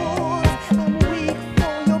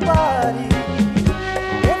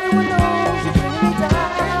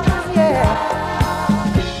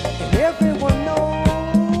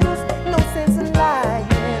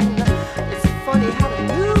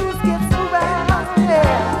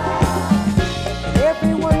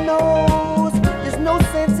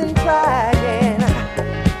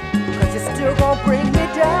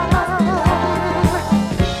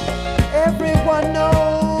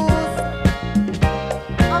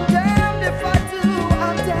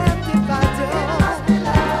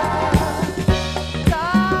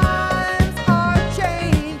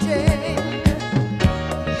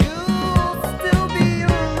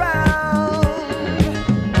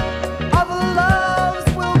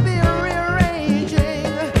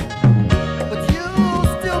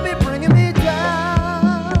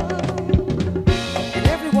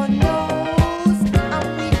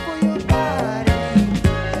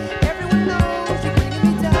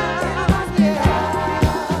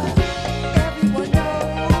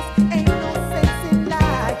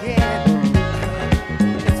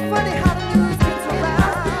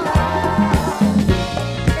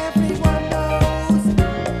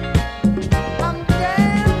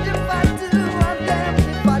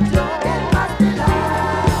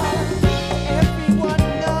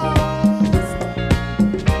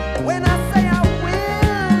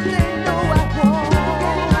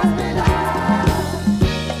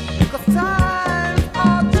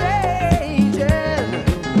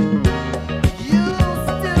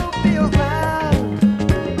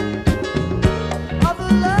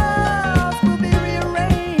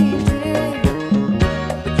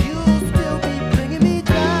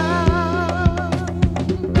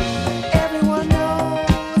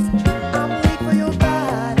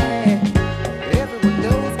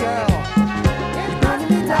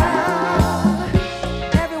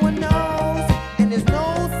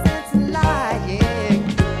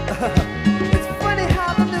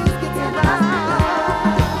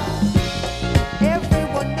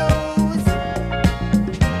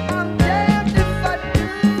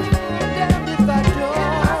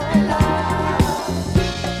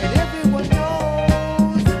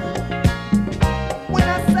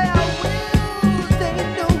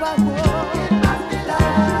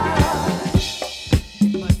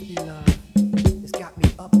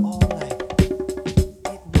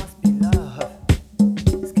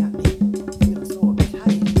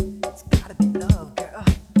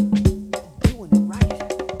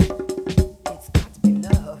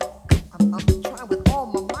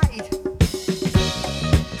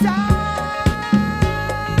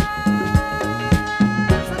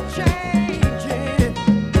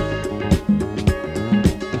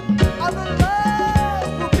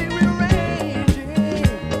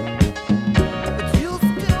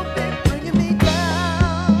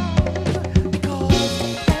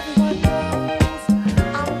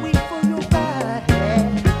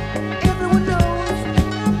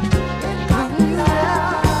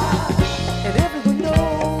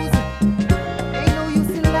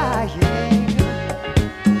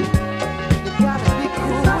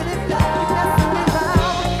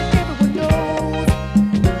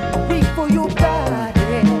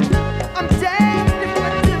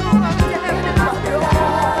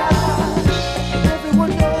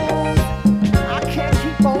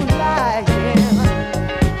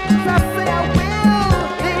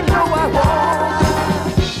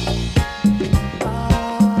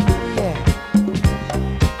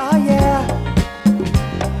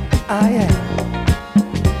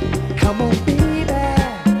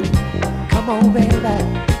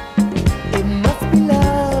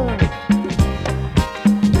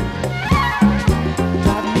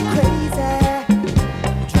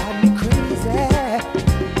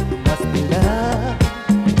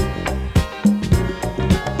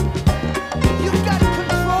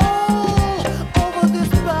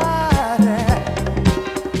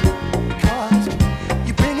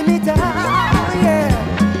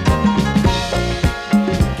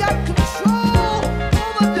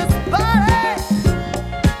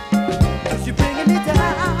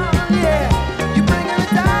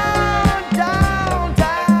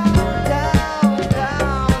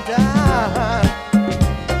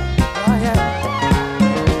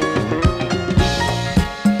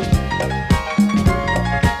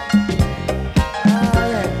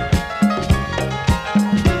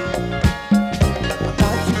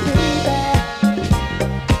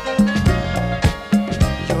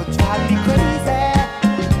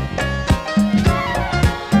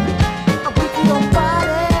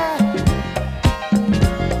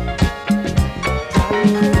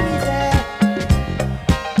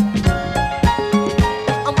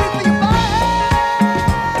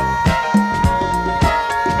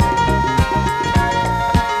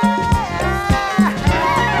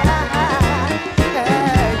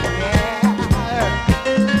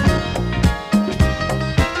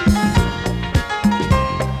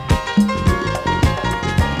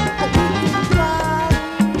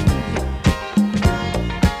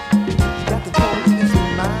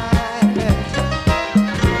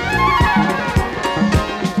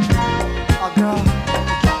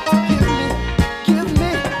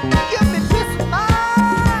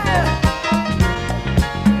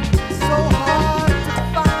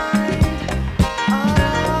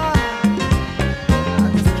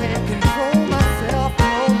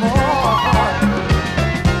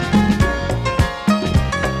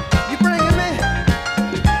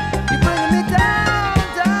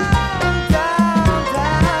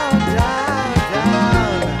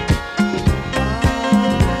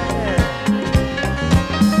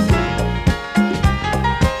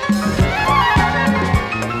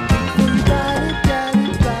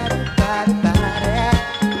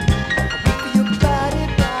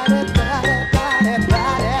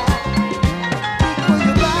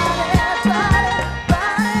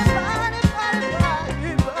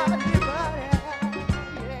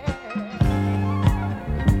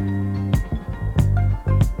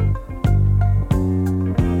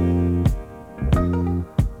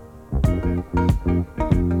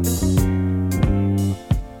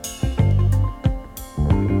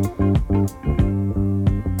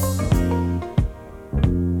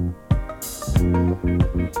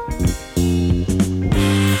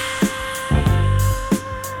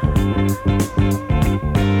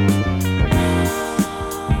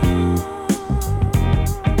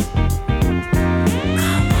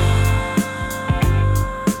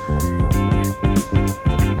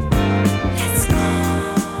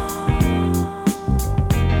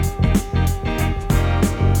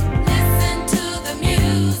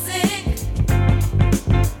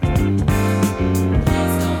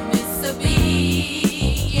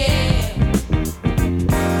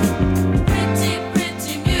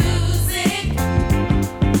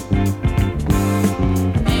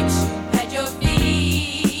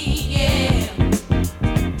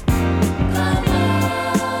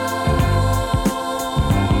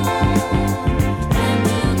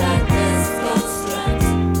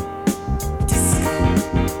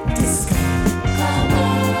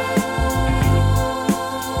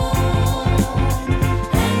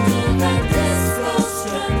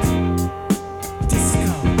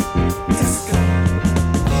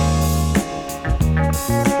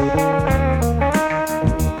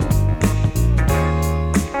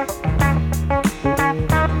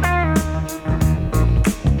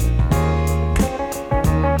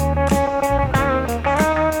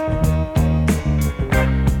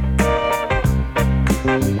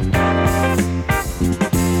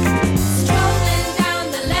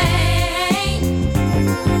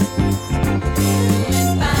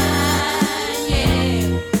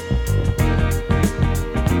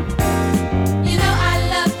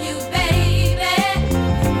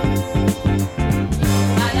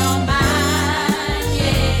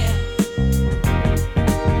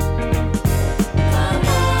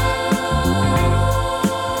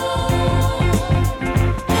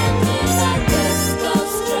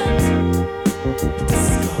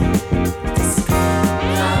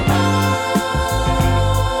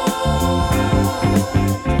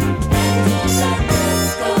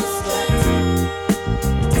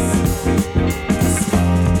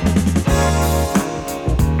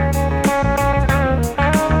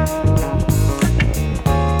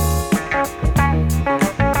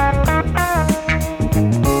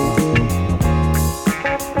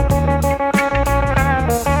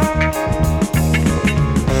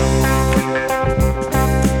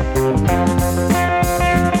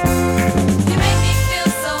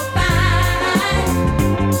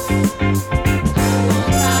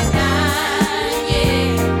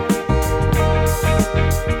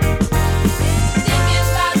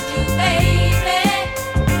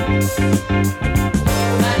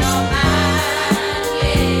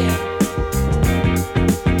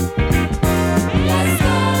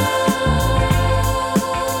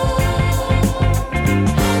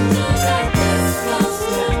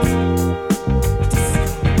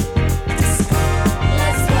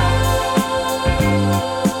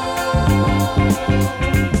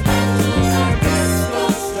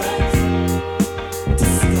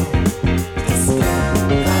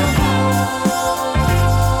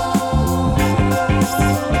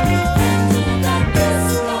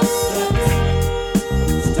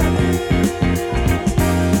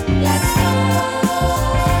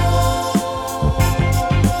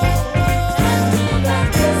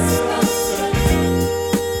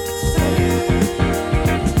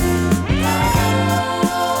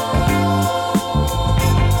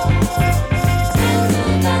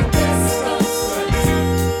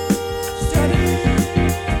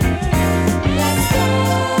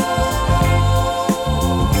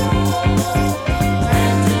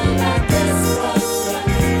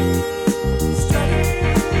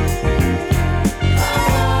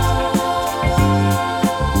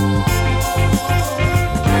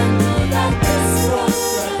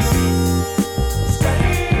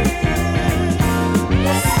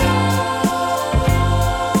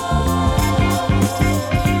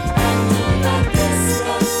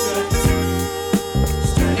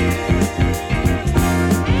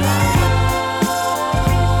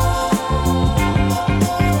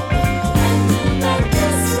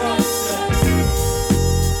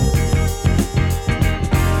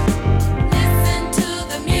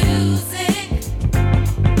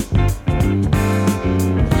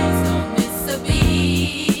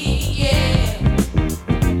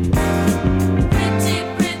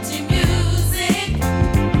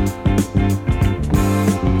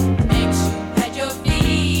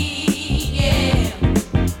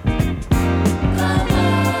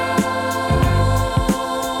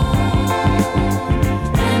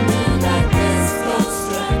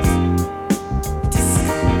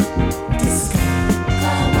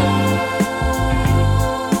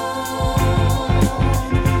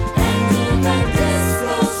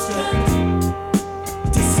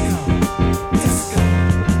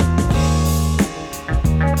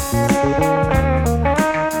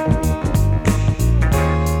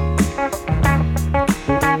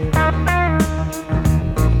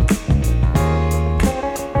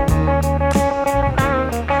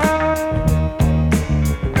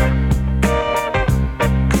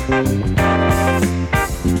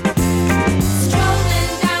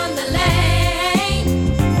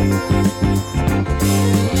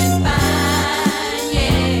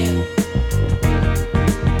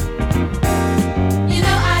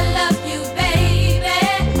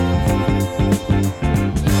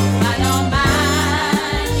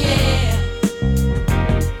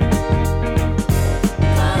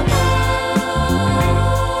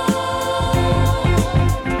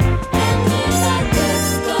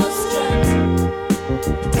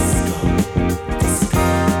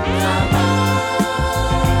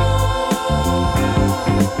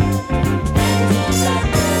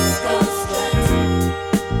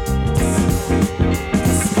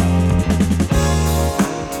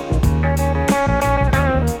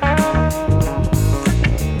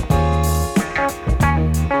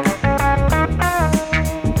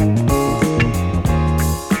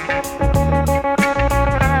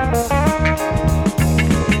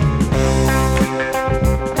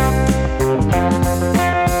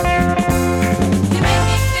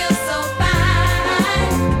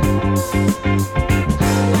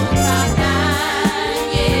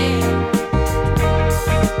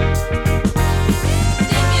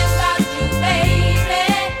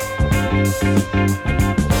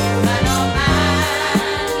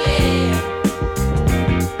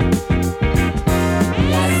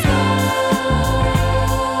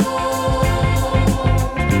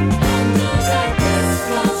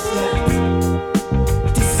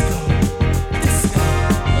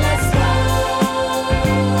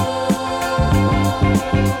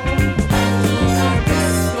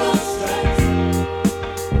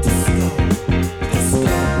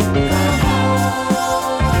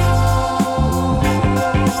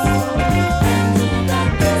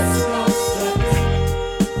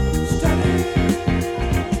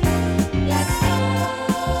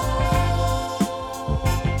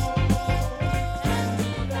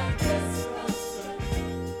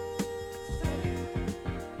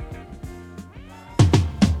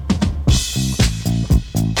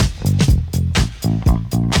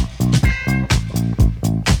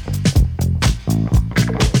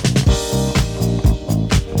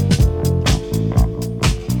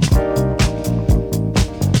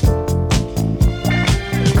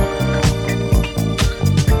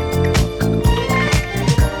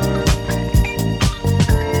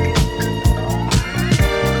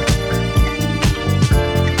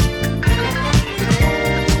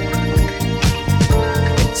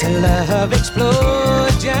love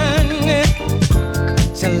explosion.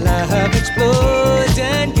 It's a love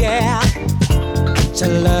explosion, yeah. It's a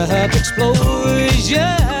love explosion.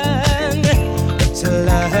 It's a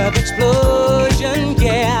love explosion,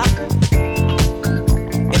 yeah.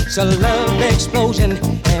 It's a love explosion,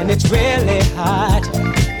 and it's really hot.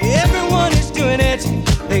 Everyone is doing it,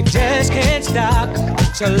 they just can't stop.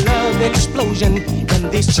 It's a love explosion in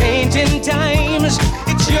these changing times.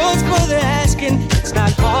 It's yours for the asking. It's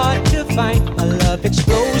not hard to find a love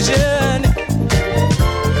explosion.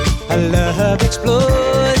 A love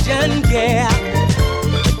explosion, yeah.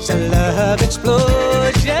 It's a love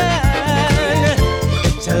explosion.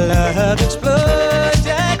 It's a love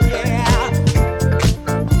explosion, yeah.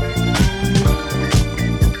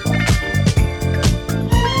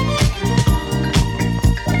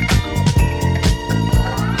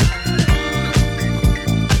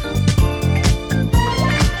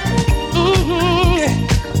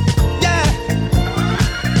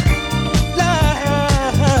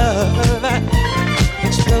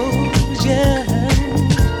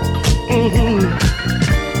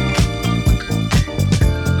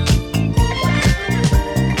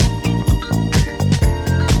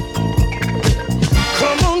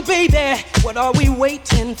 What are we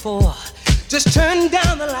waiting for? Just turn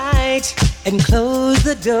down the lights and close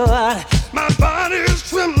the door. My body is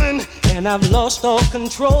trembling and I've lost all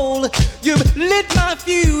control. You've lit my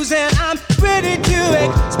fuse and I'm ready to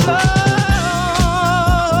explode.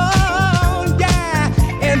 Yeah,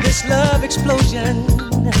 and this love explosion,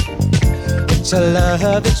 it's a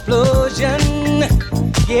love explosion.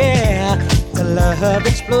 Yeah, it's a love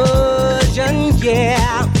explosion.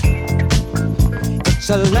 Yeah. It's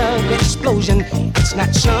a love explosion, it's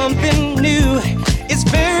not something new. It's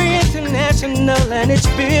very international and it's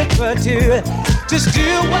built for two. Just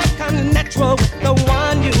do what comes natural with the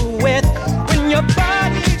one you with. When your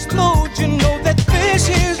body explodes, you know that this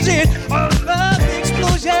is it. A love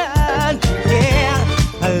explosion, yeah.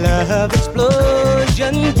 A love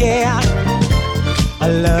explosion, yeah. A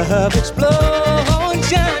love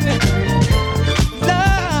explosion.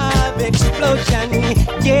 Love explosion,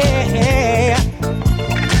 yeah.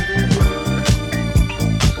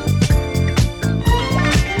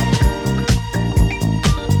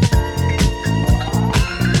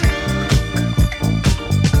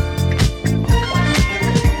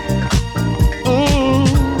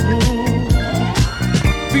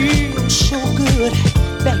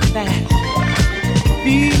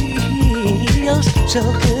 Feels so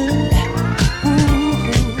good. Ooh,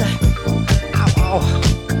 ow, ow.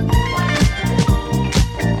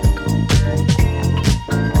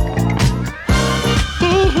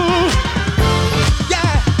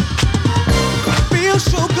 Yeah, feels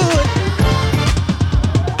so good.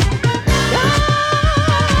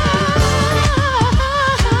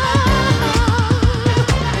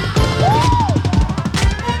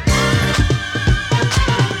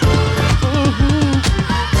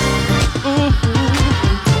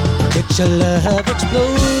 It's a love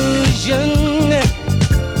explosion.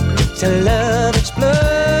 It's a love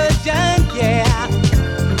explosion, yeah.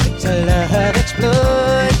 It's a love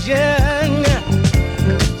explosion.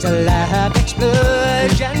 It's a love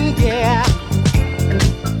explosion, yeah.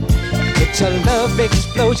 It's a love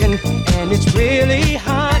explosion, and it's really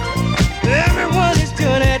hot. Everyone is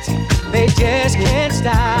doing it, they just can't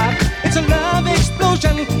stop. It's a love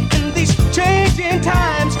explosion in these changing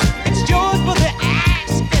times. It's yours for the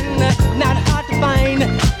not hard to find.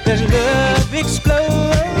 There's love explosion,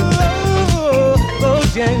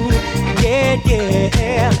 yeah,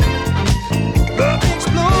 yeah. Love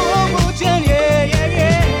explosion, yeah, yeah,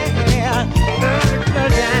 yeah. Love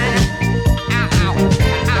explosion, ow, ow,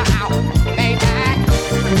 ow, ow, baby.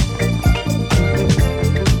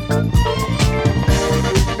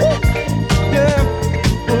 Yeah,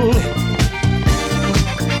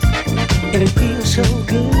 and it feels so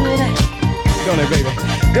good. Don't it, baby?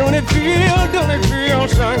 Don't it feel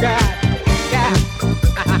so good? Yeah.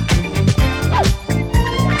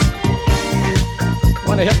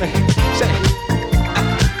 Wanna help me? Say.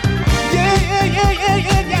 Yeah, yeah, yeah, yeah,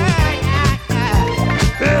 yeah, yeah, yeah.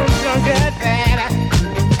 Feels so good, baby.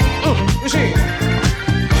 You see.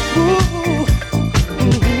 Ooh.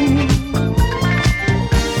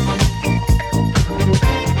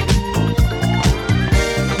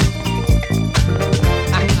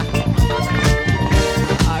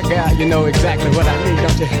 Yeah, you know exactly what I need,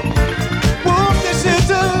 don't you? Whoa, this is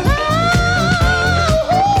a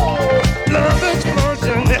love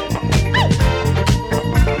explosion.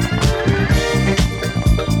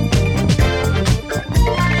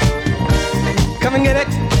 Come and get it,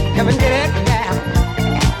 yeah.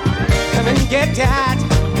 Come and get that.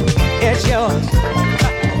 It's yours.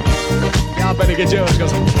 Y'all better get yours,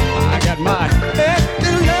 cause I got mine.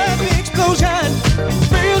 The love explosion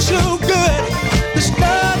feels so good. This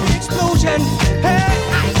love explosion, hey,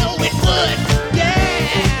 I know it would.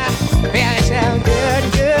 Yeah, yeah, it sounds good,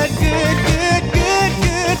 good, good, good, good,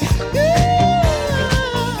 good, good.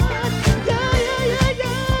 Yeah, yeah, yeah,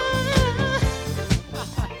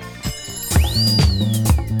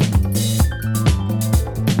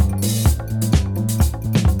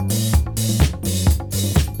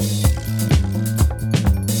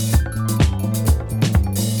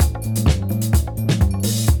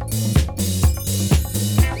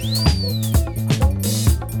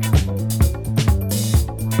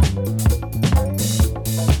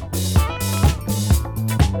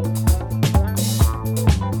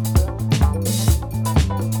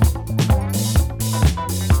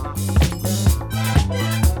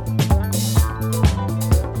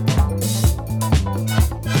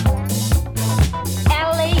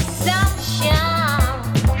 LA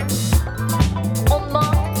sunshine, oh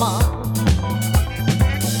mama.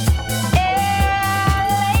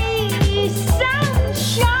 LA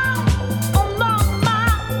sunshine, oh mama.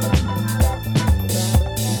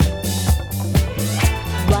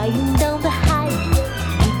 Riding down the highway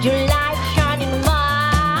with your light shining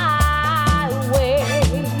my way.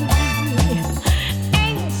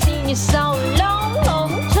 Ain't seen you so long,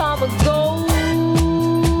 long time ago.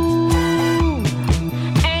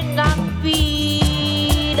 And I'm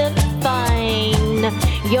feeling fine.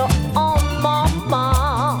 You're on my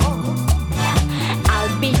mind.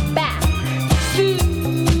 I'll be back soon.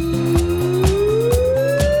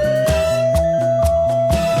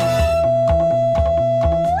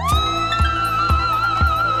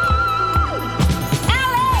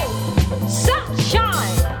 LA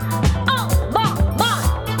sunshine on my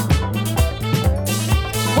mind.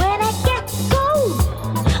 When I get cold,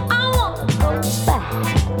 I wanna go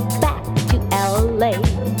back to LA.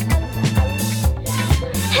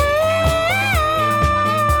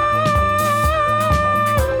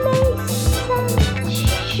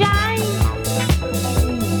 Sunshine,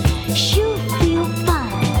 you feel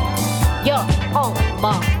fine. You're on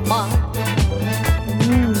my mind.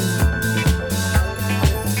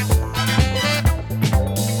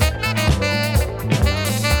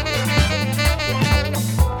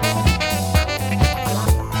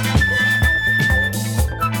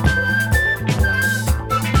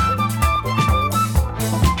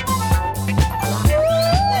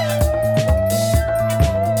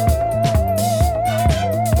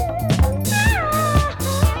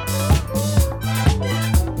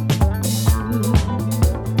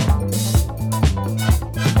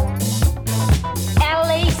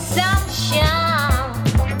 LA sunshine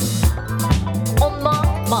on my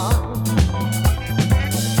mind.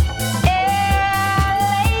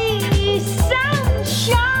 LA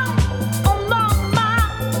sunshine on my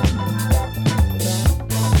mind.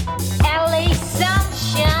 LA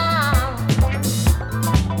sunshine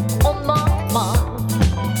on my mind.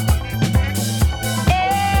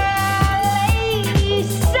 LA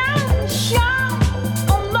sunshine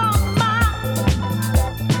on my mind.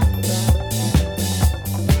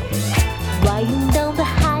 Riding down the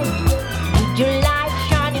highway with your light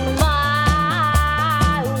shining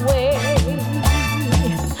my way.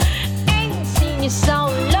 Ain't seen you so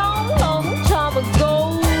long, long time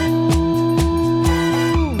ago.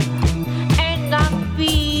 And I'm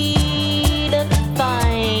feeling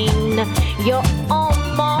fine. You're on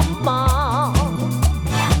my mind.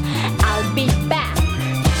 I'll be back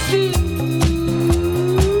soon.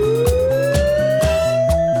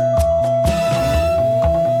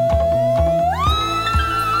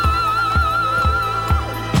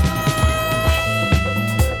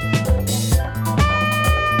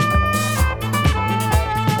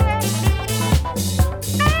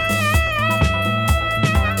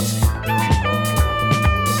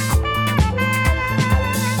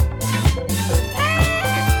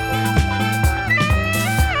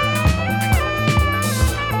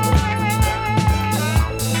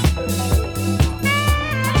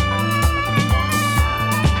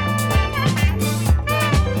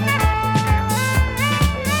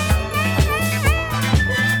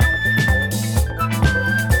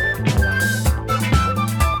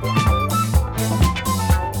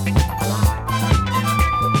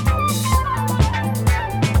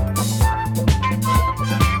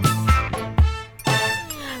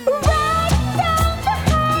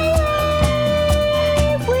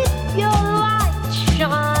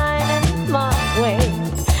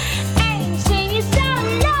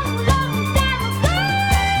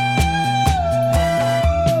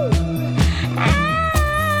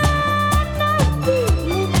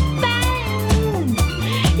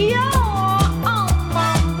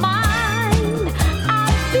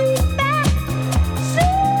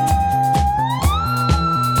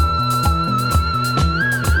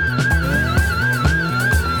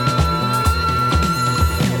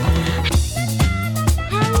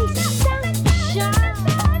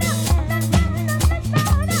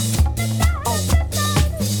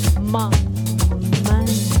 my mind.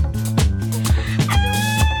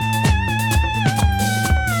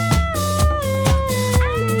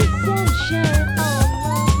 Sunshine on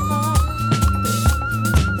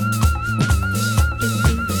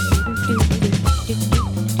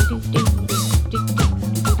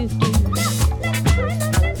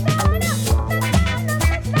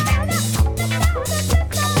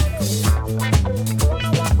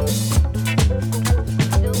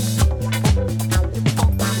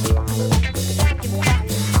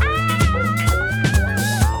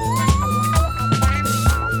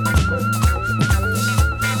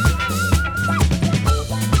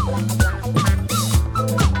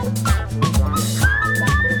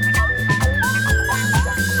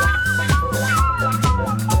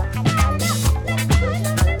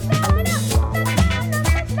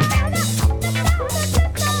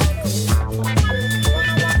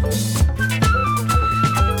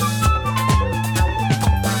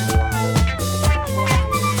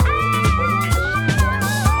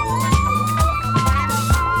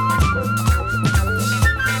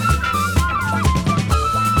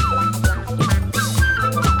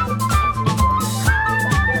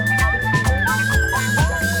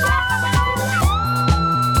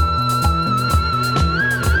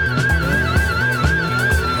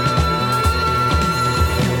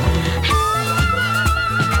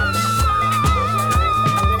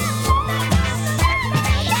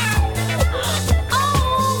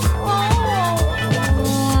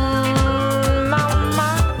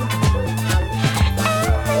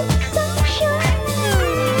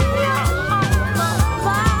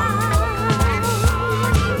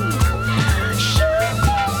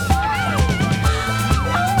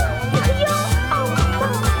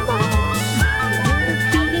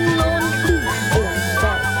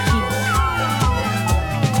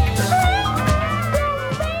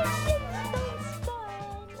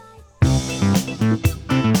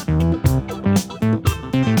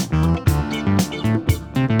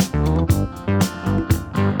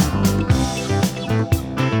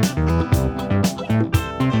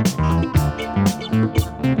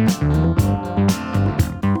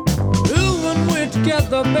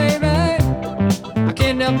together, baby. I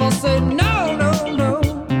can never say no, no, no.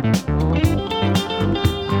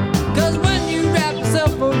 'Cause when you wrap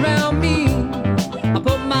yourself around me, I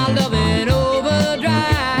put my love in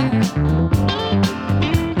overdrive.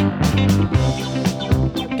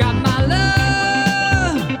 Got my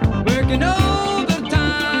love working overtime,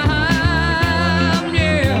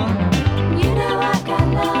 yeah. You know I got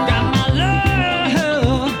love. Got my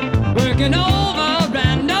love working over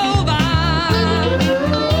and over.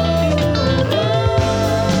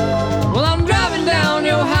 Well, I'm driving down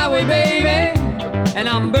your highway, baby, and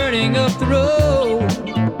I'm burning up the road.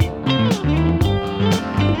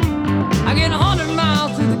 I get 100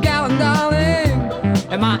 miles to the gallon, darling,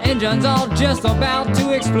 and my engine's all just about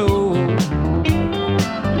to explode.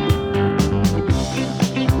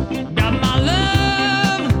 Got my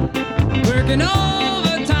love working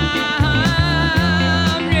overtime,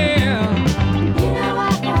 yeah. You know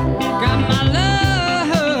I got love. Got my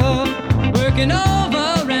love working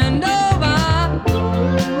over and over.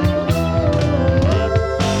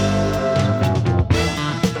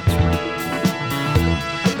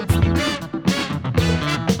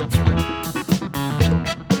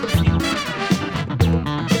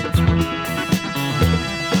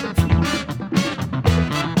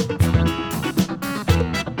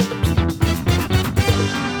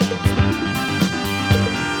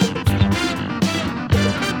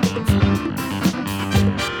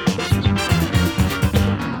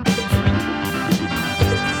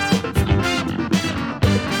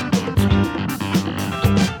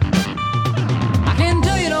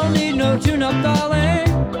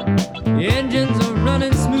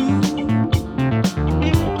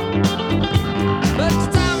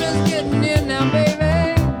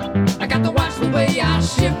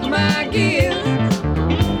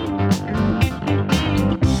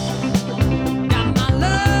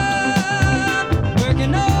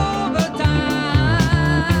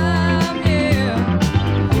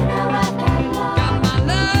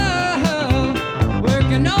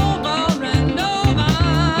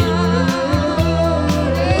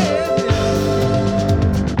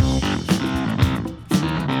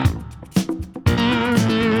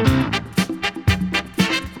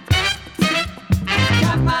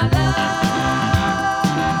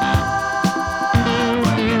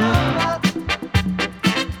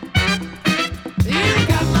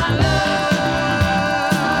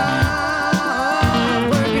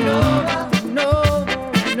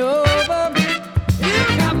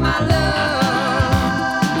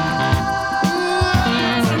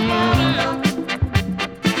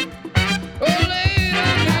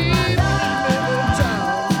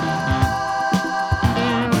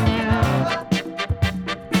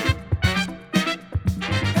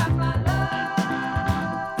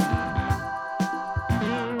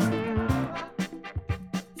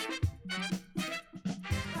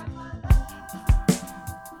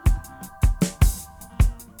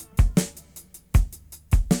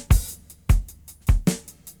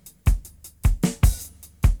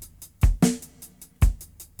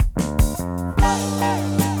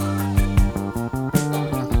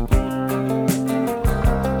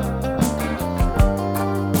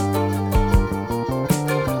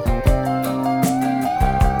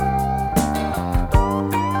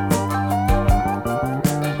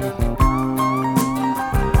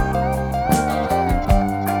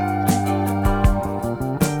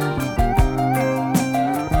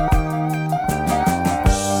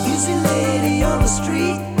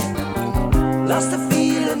 lost the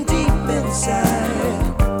feeling deep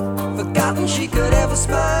inside, forgotten she could ever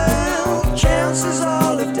smile, chances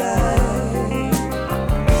all have died.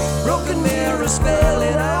 Broken mirror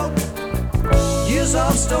spelling out years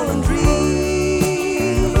of stolen dreams,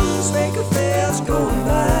 make affairs going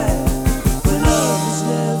by where love has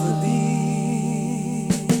never been.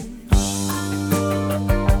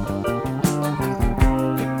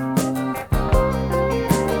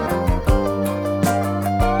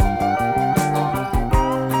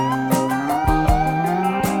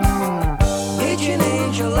 Aging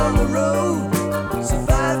angel on the road,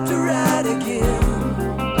 survived to ride again.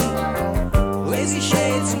 Lazy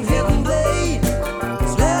shades and hidden blade,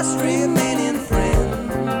 his last remaining friend.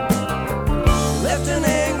 Left an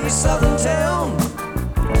angry southern town,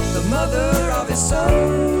 the mother of his son.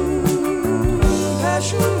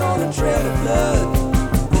 Passion on a trail of blood,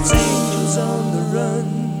 it's angels on the run.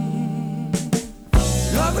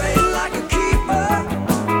 Love ain't like a keeper,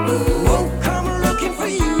 won't come looking for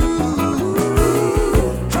you.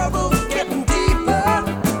 Trouble's getting deeper,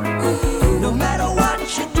 no matter what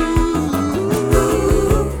you do.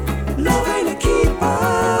 Love ain't a keeper,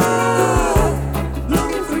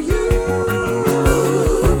 looking for you.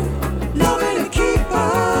 Love ain't a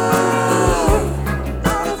keeper,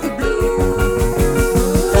 out of the blue.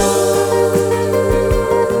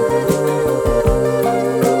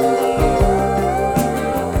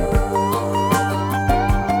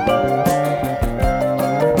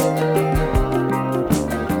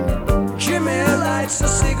 Jimmy lights a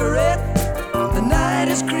cigarette, the night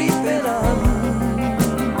is creeping on.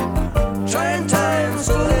 Trying times,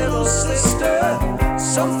 a little sister,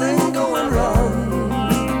 something going wrong.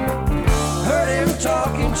 Heard him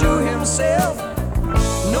talking to himself,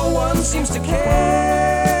 no one seems to care.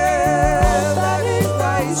 That ain't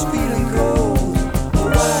why he's feeling cold, or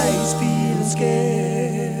why he's feeling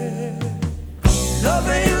scared. Love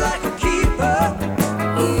ain't like a keeper,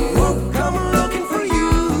 won't come looking for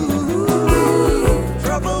you.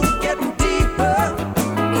 Trouble getting deeper,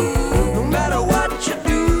 no matter what you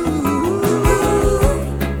do.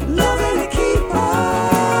 Love ain't a keeper,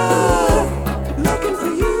 looking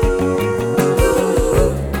for you.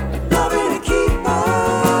 Love ain't a keeper,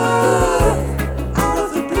 out of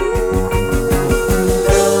the blue.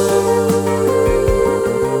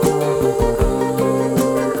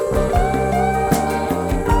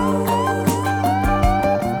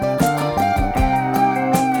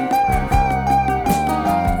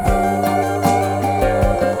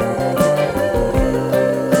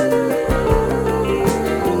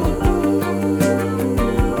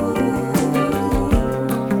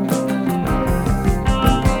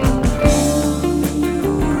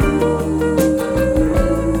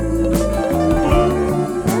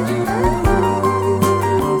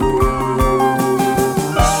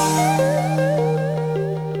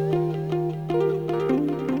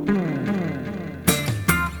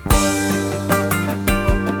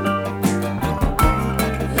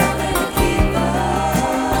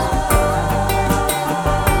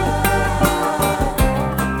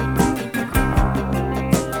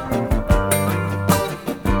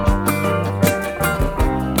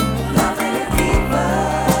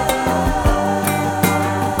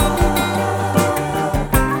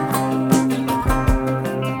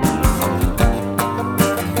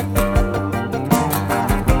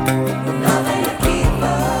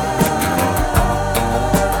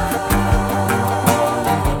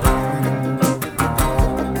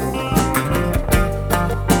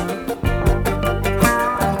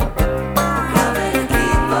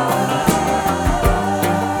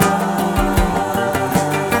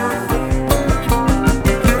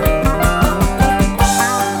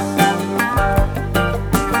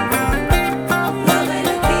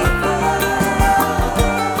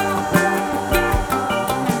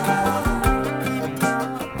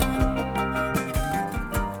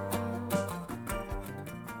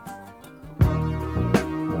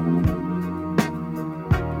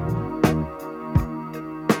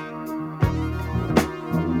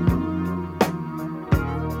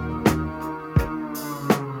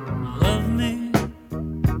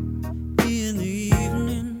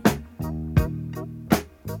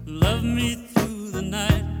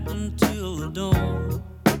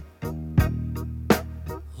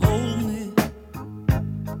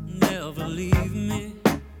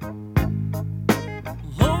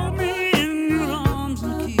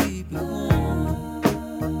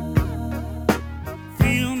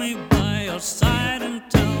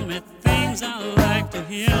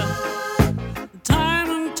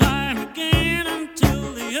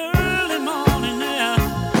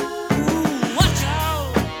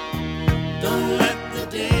 Don't let the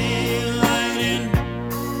daylight in.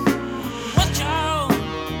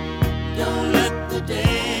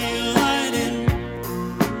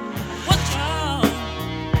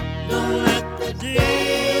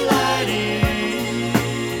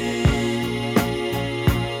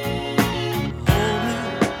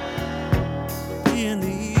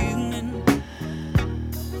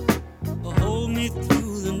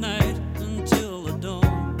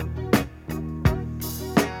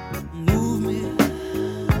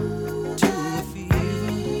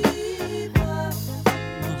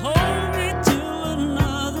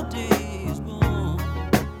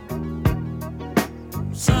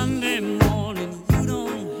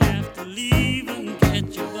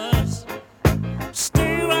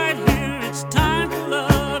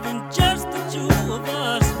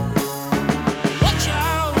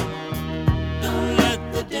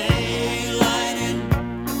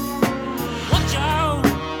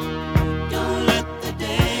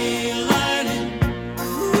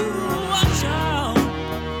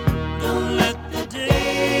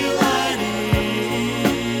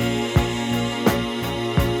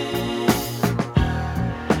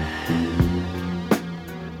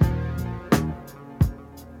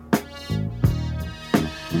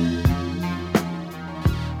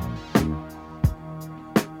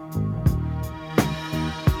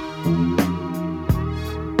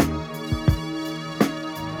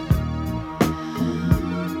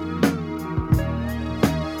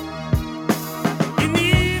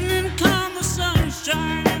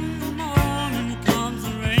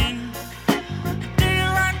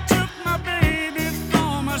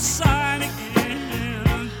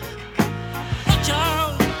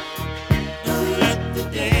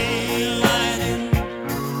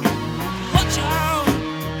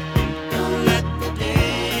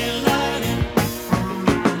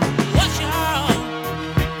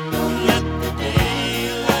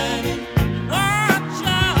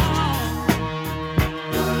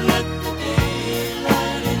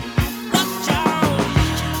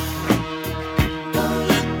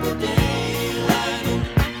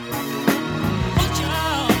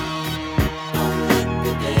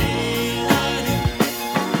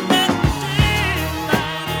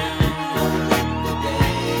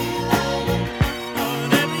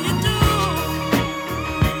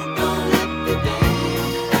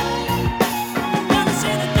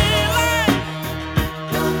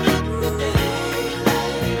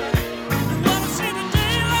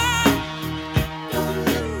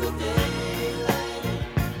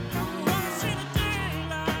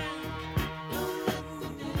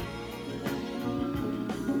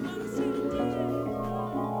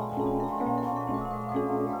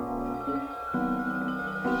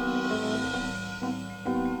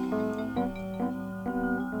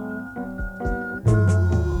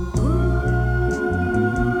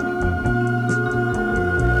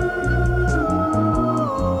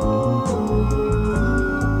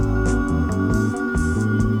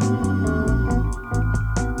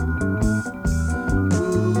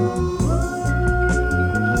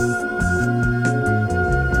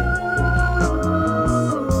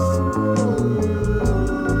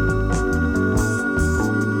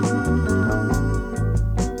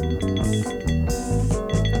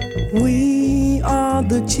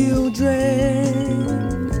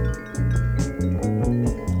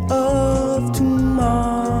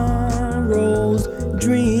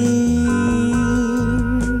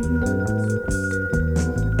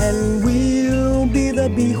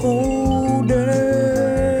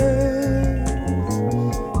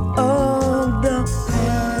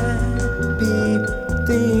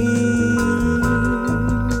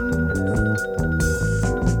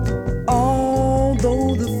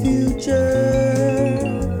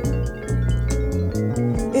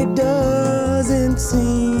 it doesn't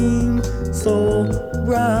seem so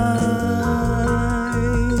bright.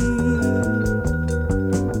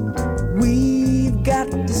 We've got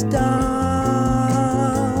to stop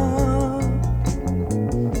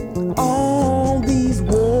all these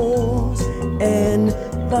wars and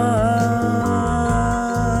fights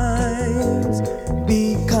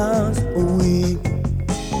because we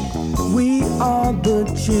are the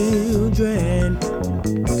children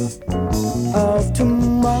of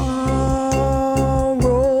tomorrow's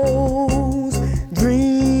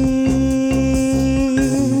dreams,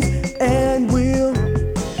 and we'll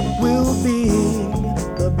be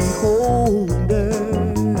the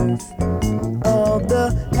beholders of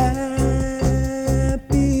the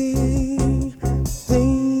happy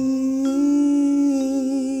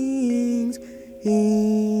things.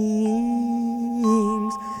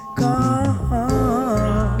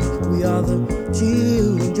 'Cause we are the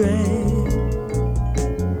children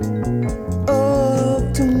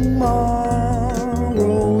of tomorrow's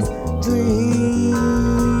dreams,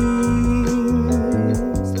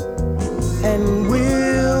 and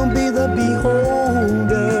we'll be the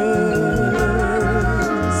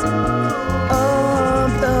beholders of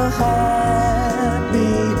the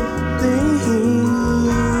happy things.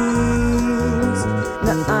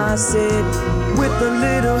 Now I said, with a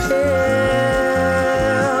little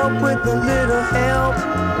help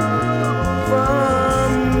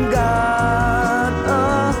from God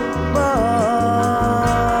above,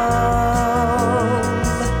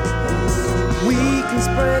 we can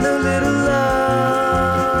spread a little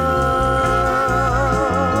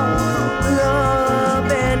love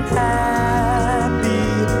and happiness,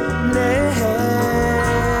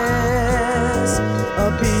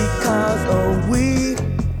 because we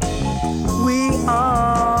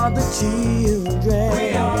are the children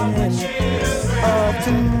of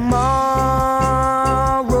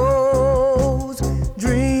tomorrow's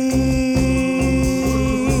dreams,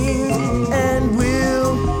 and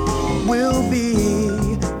we'll be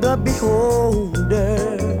the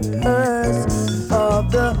beholders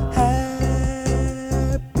of the happy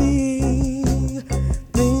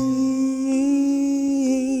things.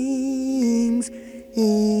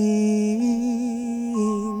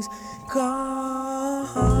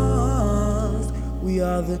 'Cause we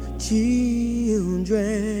are the children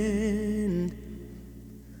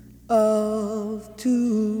of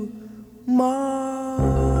tomorrow's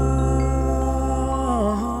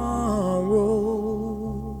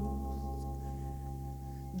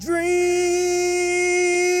dreams.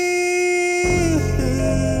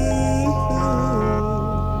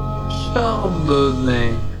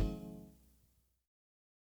 Chardonnay.